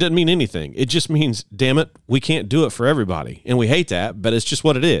anything. It doesn't mean anything. It just means, damn it, we can't do it for everybody. And we hate that, but it's just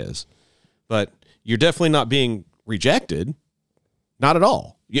what it is. But you're definitely not being rejected. Not at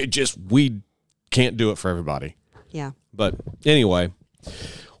all. We can't do it for everybody. Yeah. But anyway,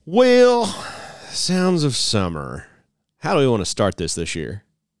 well, Sounds of Summer. How do we want to start this year?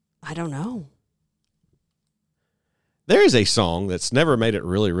 I don't know. There is a song that's never made it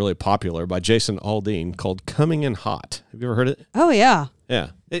really, really popular by Jason Aldean called Coming In Hot. Have you ever heard it? Oh, yeah.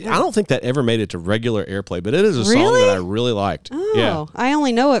 Yeah. I don't think that ever made it to regular airplay, but it is a song that I really liked. Oh, yeah. I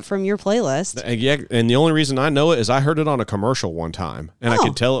only know it from your playlist. Yeah, and the only reason I know it is I heard it on a commercial one time, and I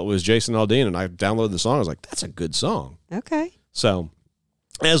could tell it was Jason Aldean, and I downloaded the song. I was like, that's a good song. Okay. So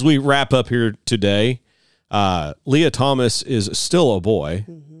as we wrap up here today, Leah Thomas is still a boy.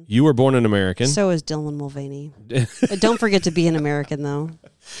 Mm-hmm. You were born an American. So is Dylan Mulvaney. Don't forget to be an American, though.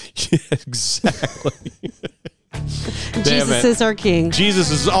 Yeah, exactly. Jesus is our king.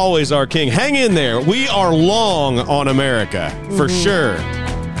 Jesus is always our king. Hang in there. We are long on America, for sure.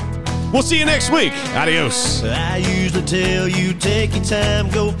 We'll see you next week. Adios. I usually tell you, take your time,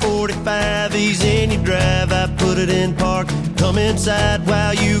 go 45, ease in your drive. I put it in park, come inside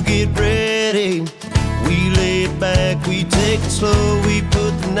while you get ready. We lay it back, we take it slow, we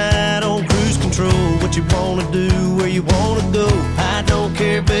put the night on cruise control. What you wanna do, where you wanna go, I don't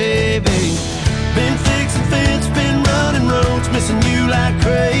care, baby. Been fixing fence, been running roads, missing you like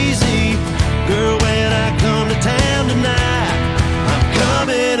crazy. Girl, when I come to town tonight, I'm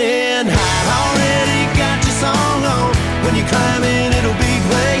coming in hot. Already got your song on, when you climb in it'll be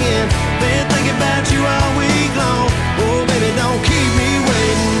playing. Been thinking about you all week long, oh baby don't keep me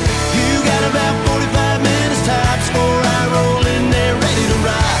waiting. You got about 45 minutes tops before I roll in there ready to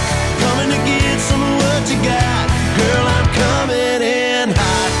rock. Coming to get some of what you got, girl I'm coming in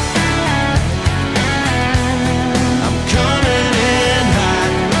hot. I'm coming in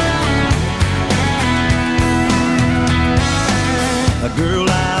hot. A girl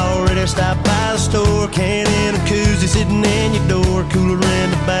I already stopped by the store, can in a koozie sitting in your door, cooler in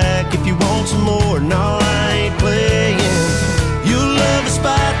the back if you want some more. No, I ain't playing. You'll love the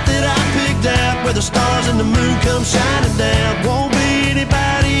spot that I picked out, where the stars and the moon come shining down. Won't be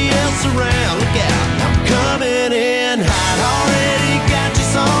anybody else around. Look out, I'm coming in hot. Already got your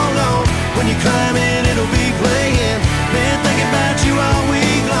song on, when you climb in it'll be playing. Been thinking about you all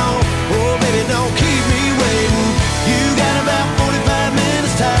week long, oh baby don't keep me waiting. You got about 45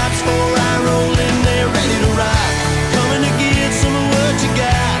 minutes tops before I roll in there ready to rock. Coming to get some of what you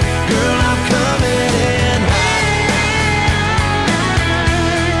got, girl I'm coming in hot.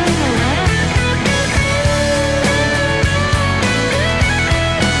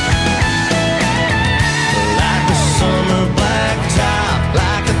 Like a summer black top,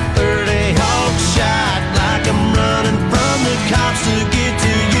 like a 30 Hawk shot, like I'm running from the cops to get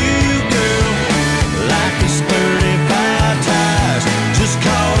to you, girl. Like these 35 tires just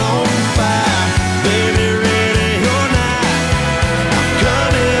caught on fire, baby ready or not, I'm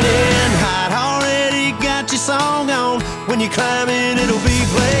coming in hot. Already got your song on, when you climb in it'll be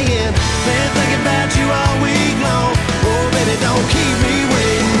playing. Been thinking about you all week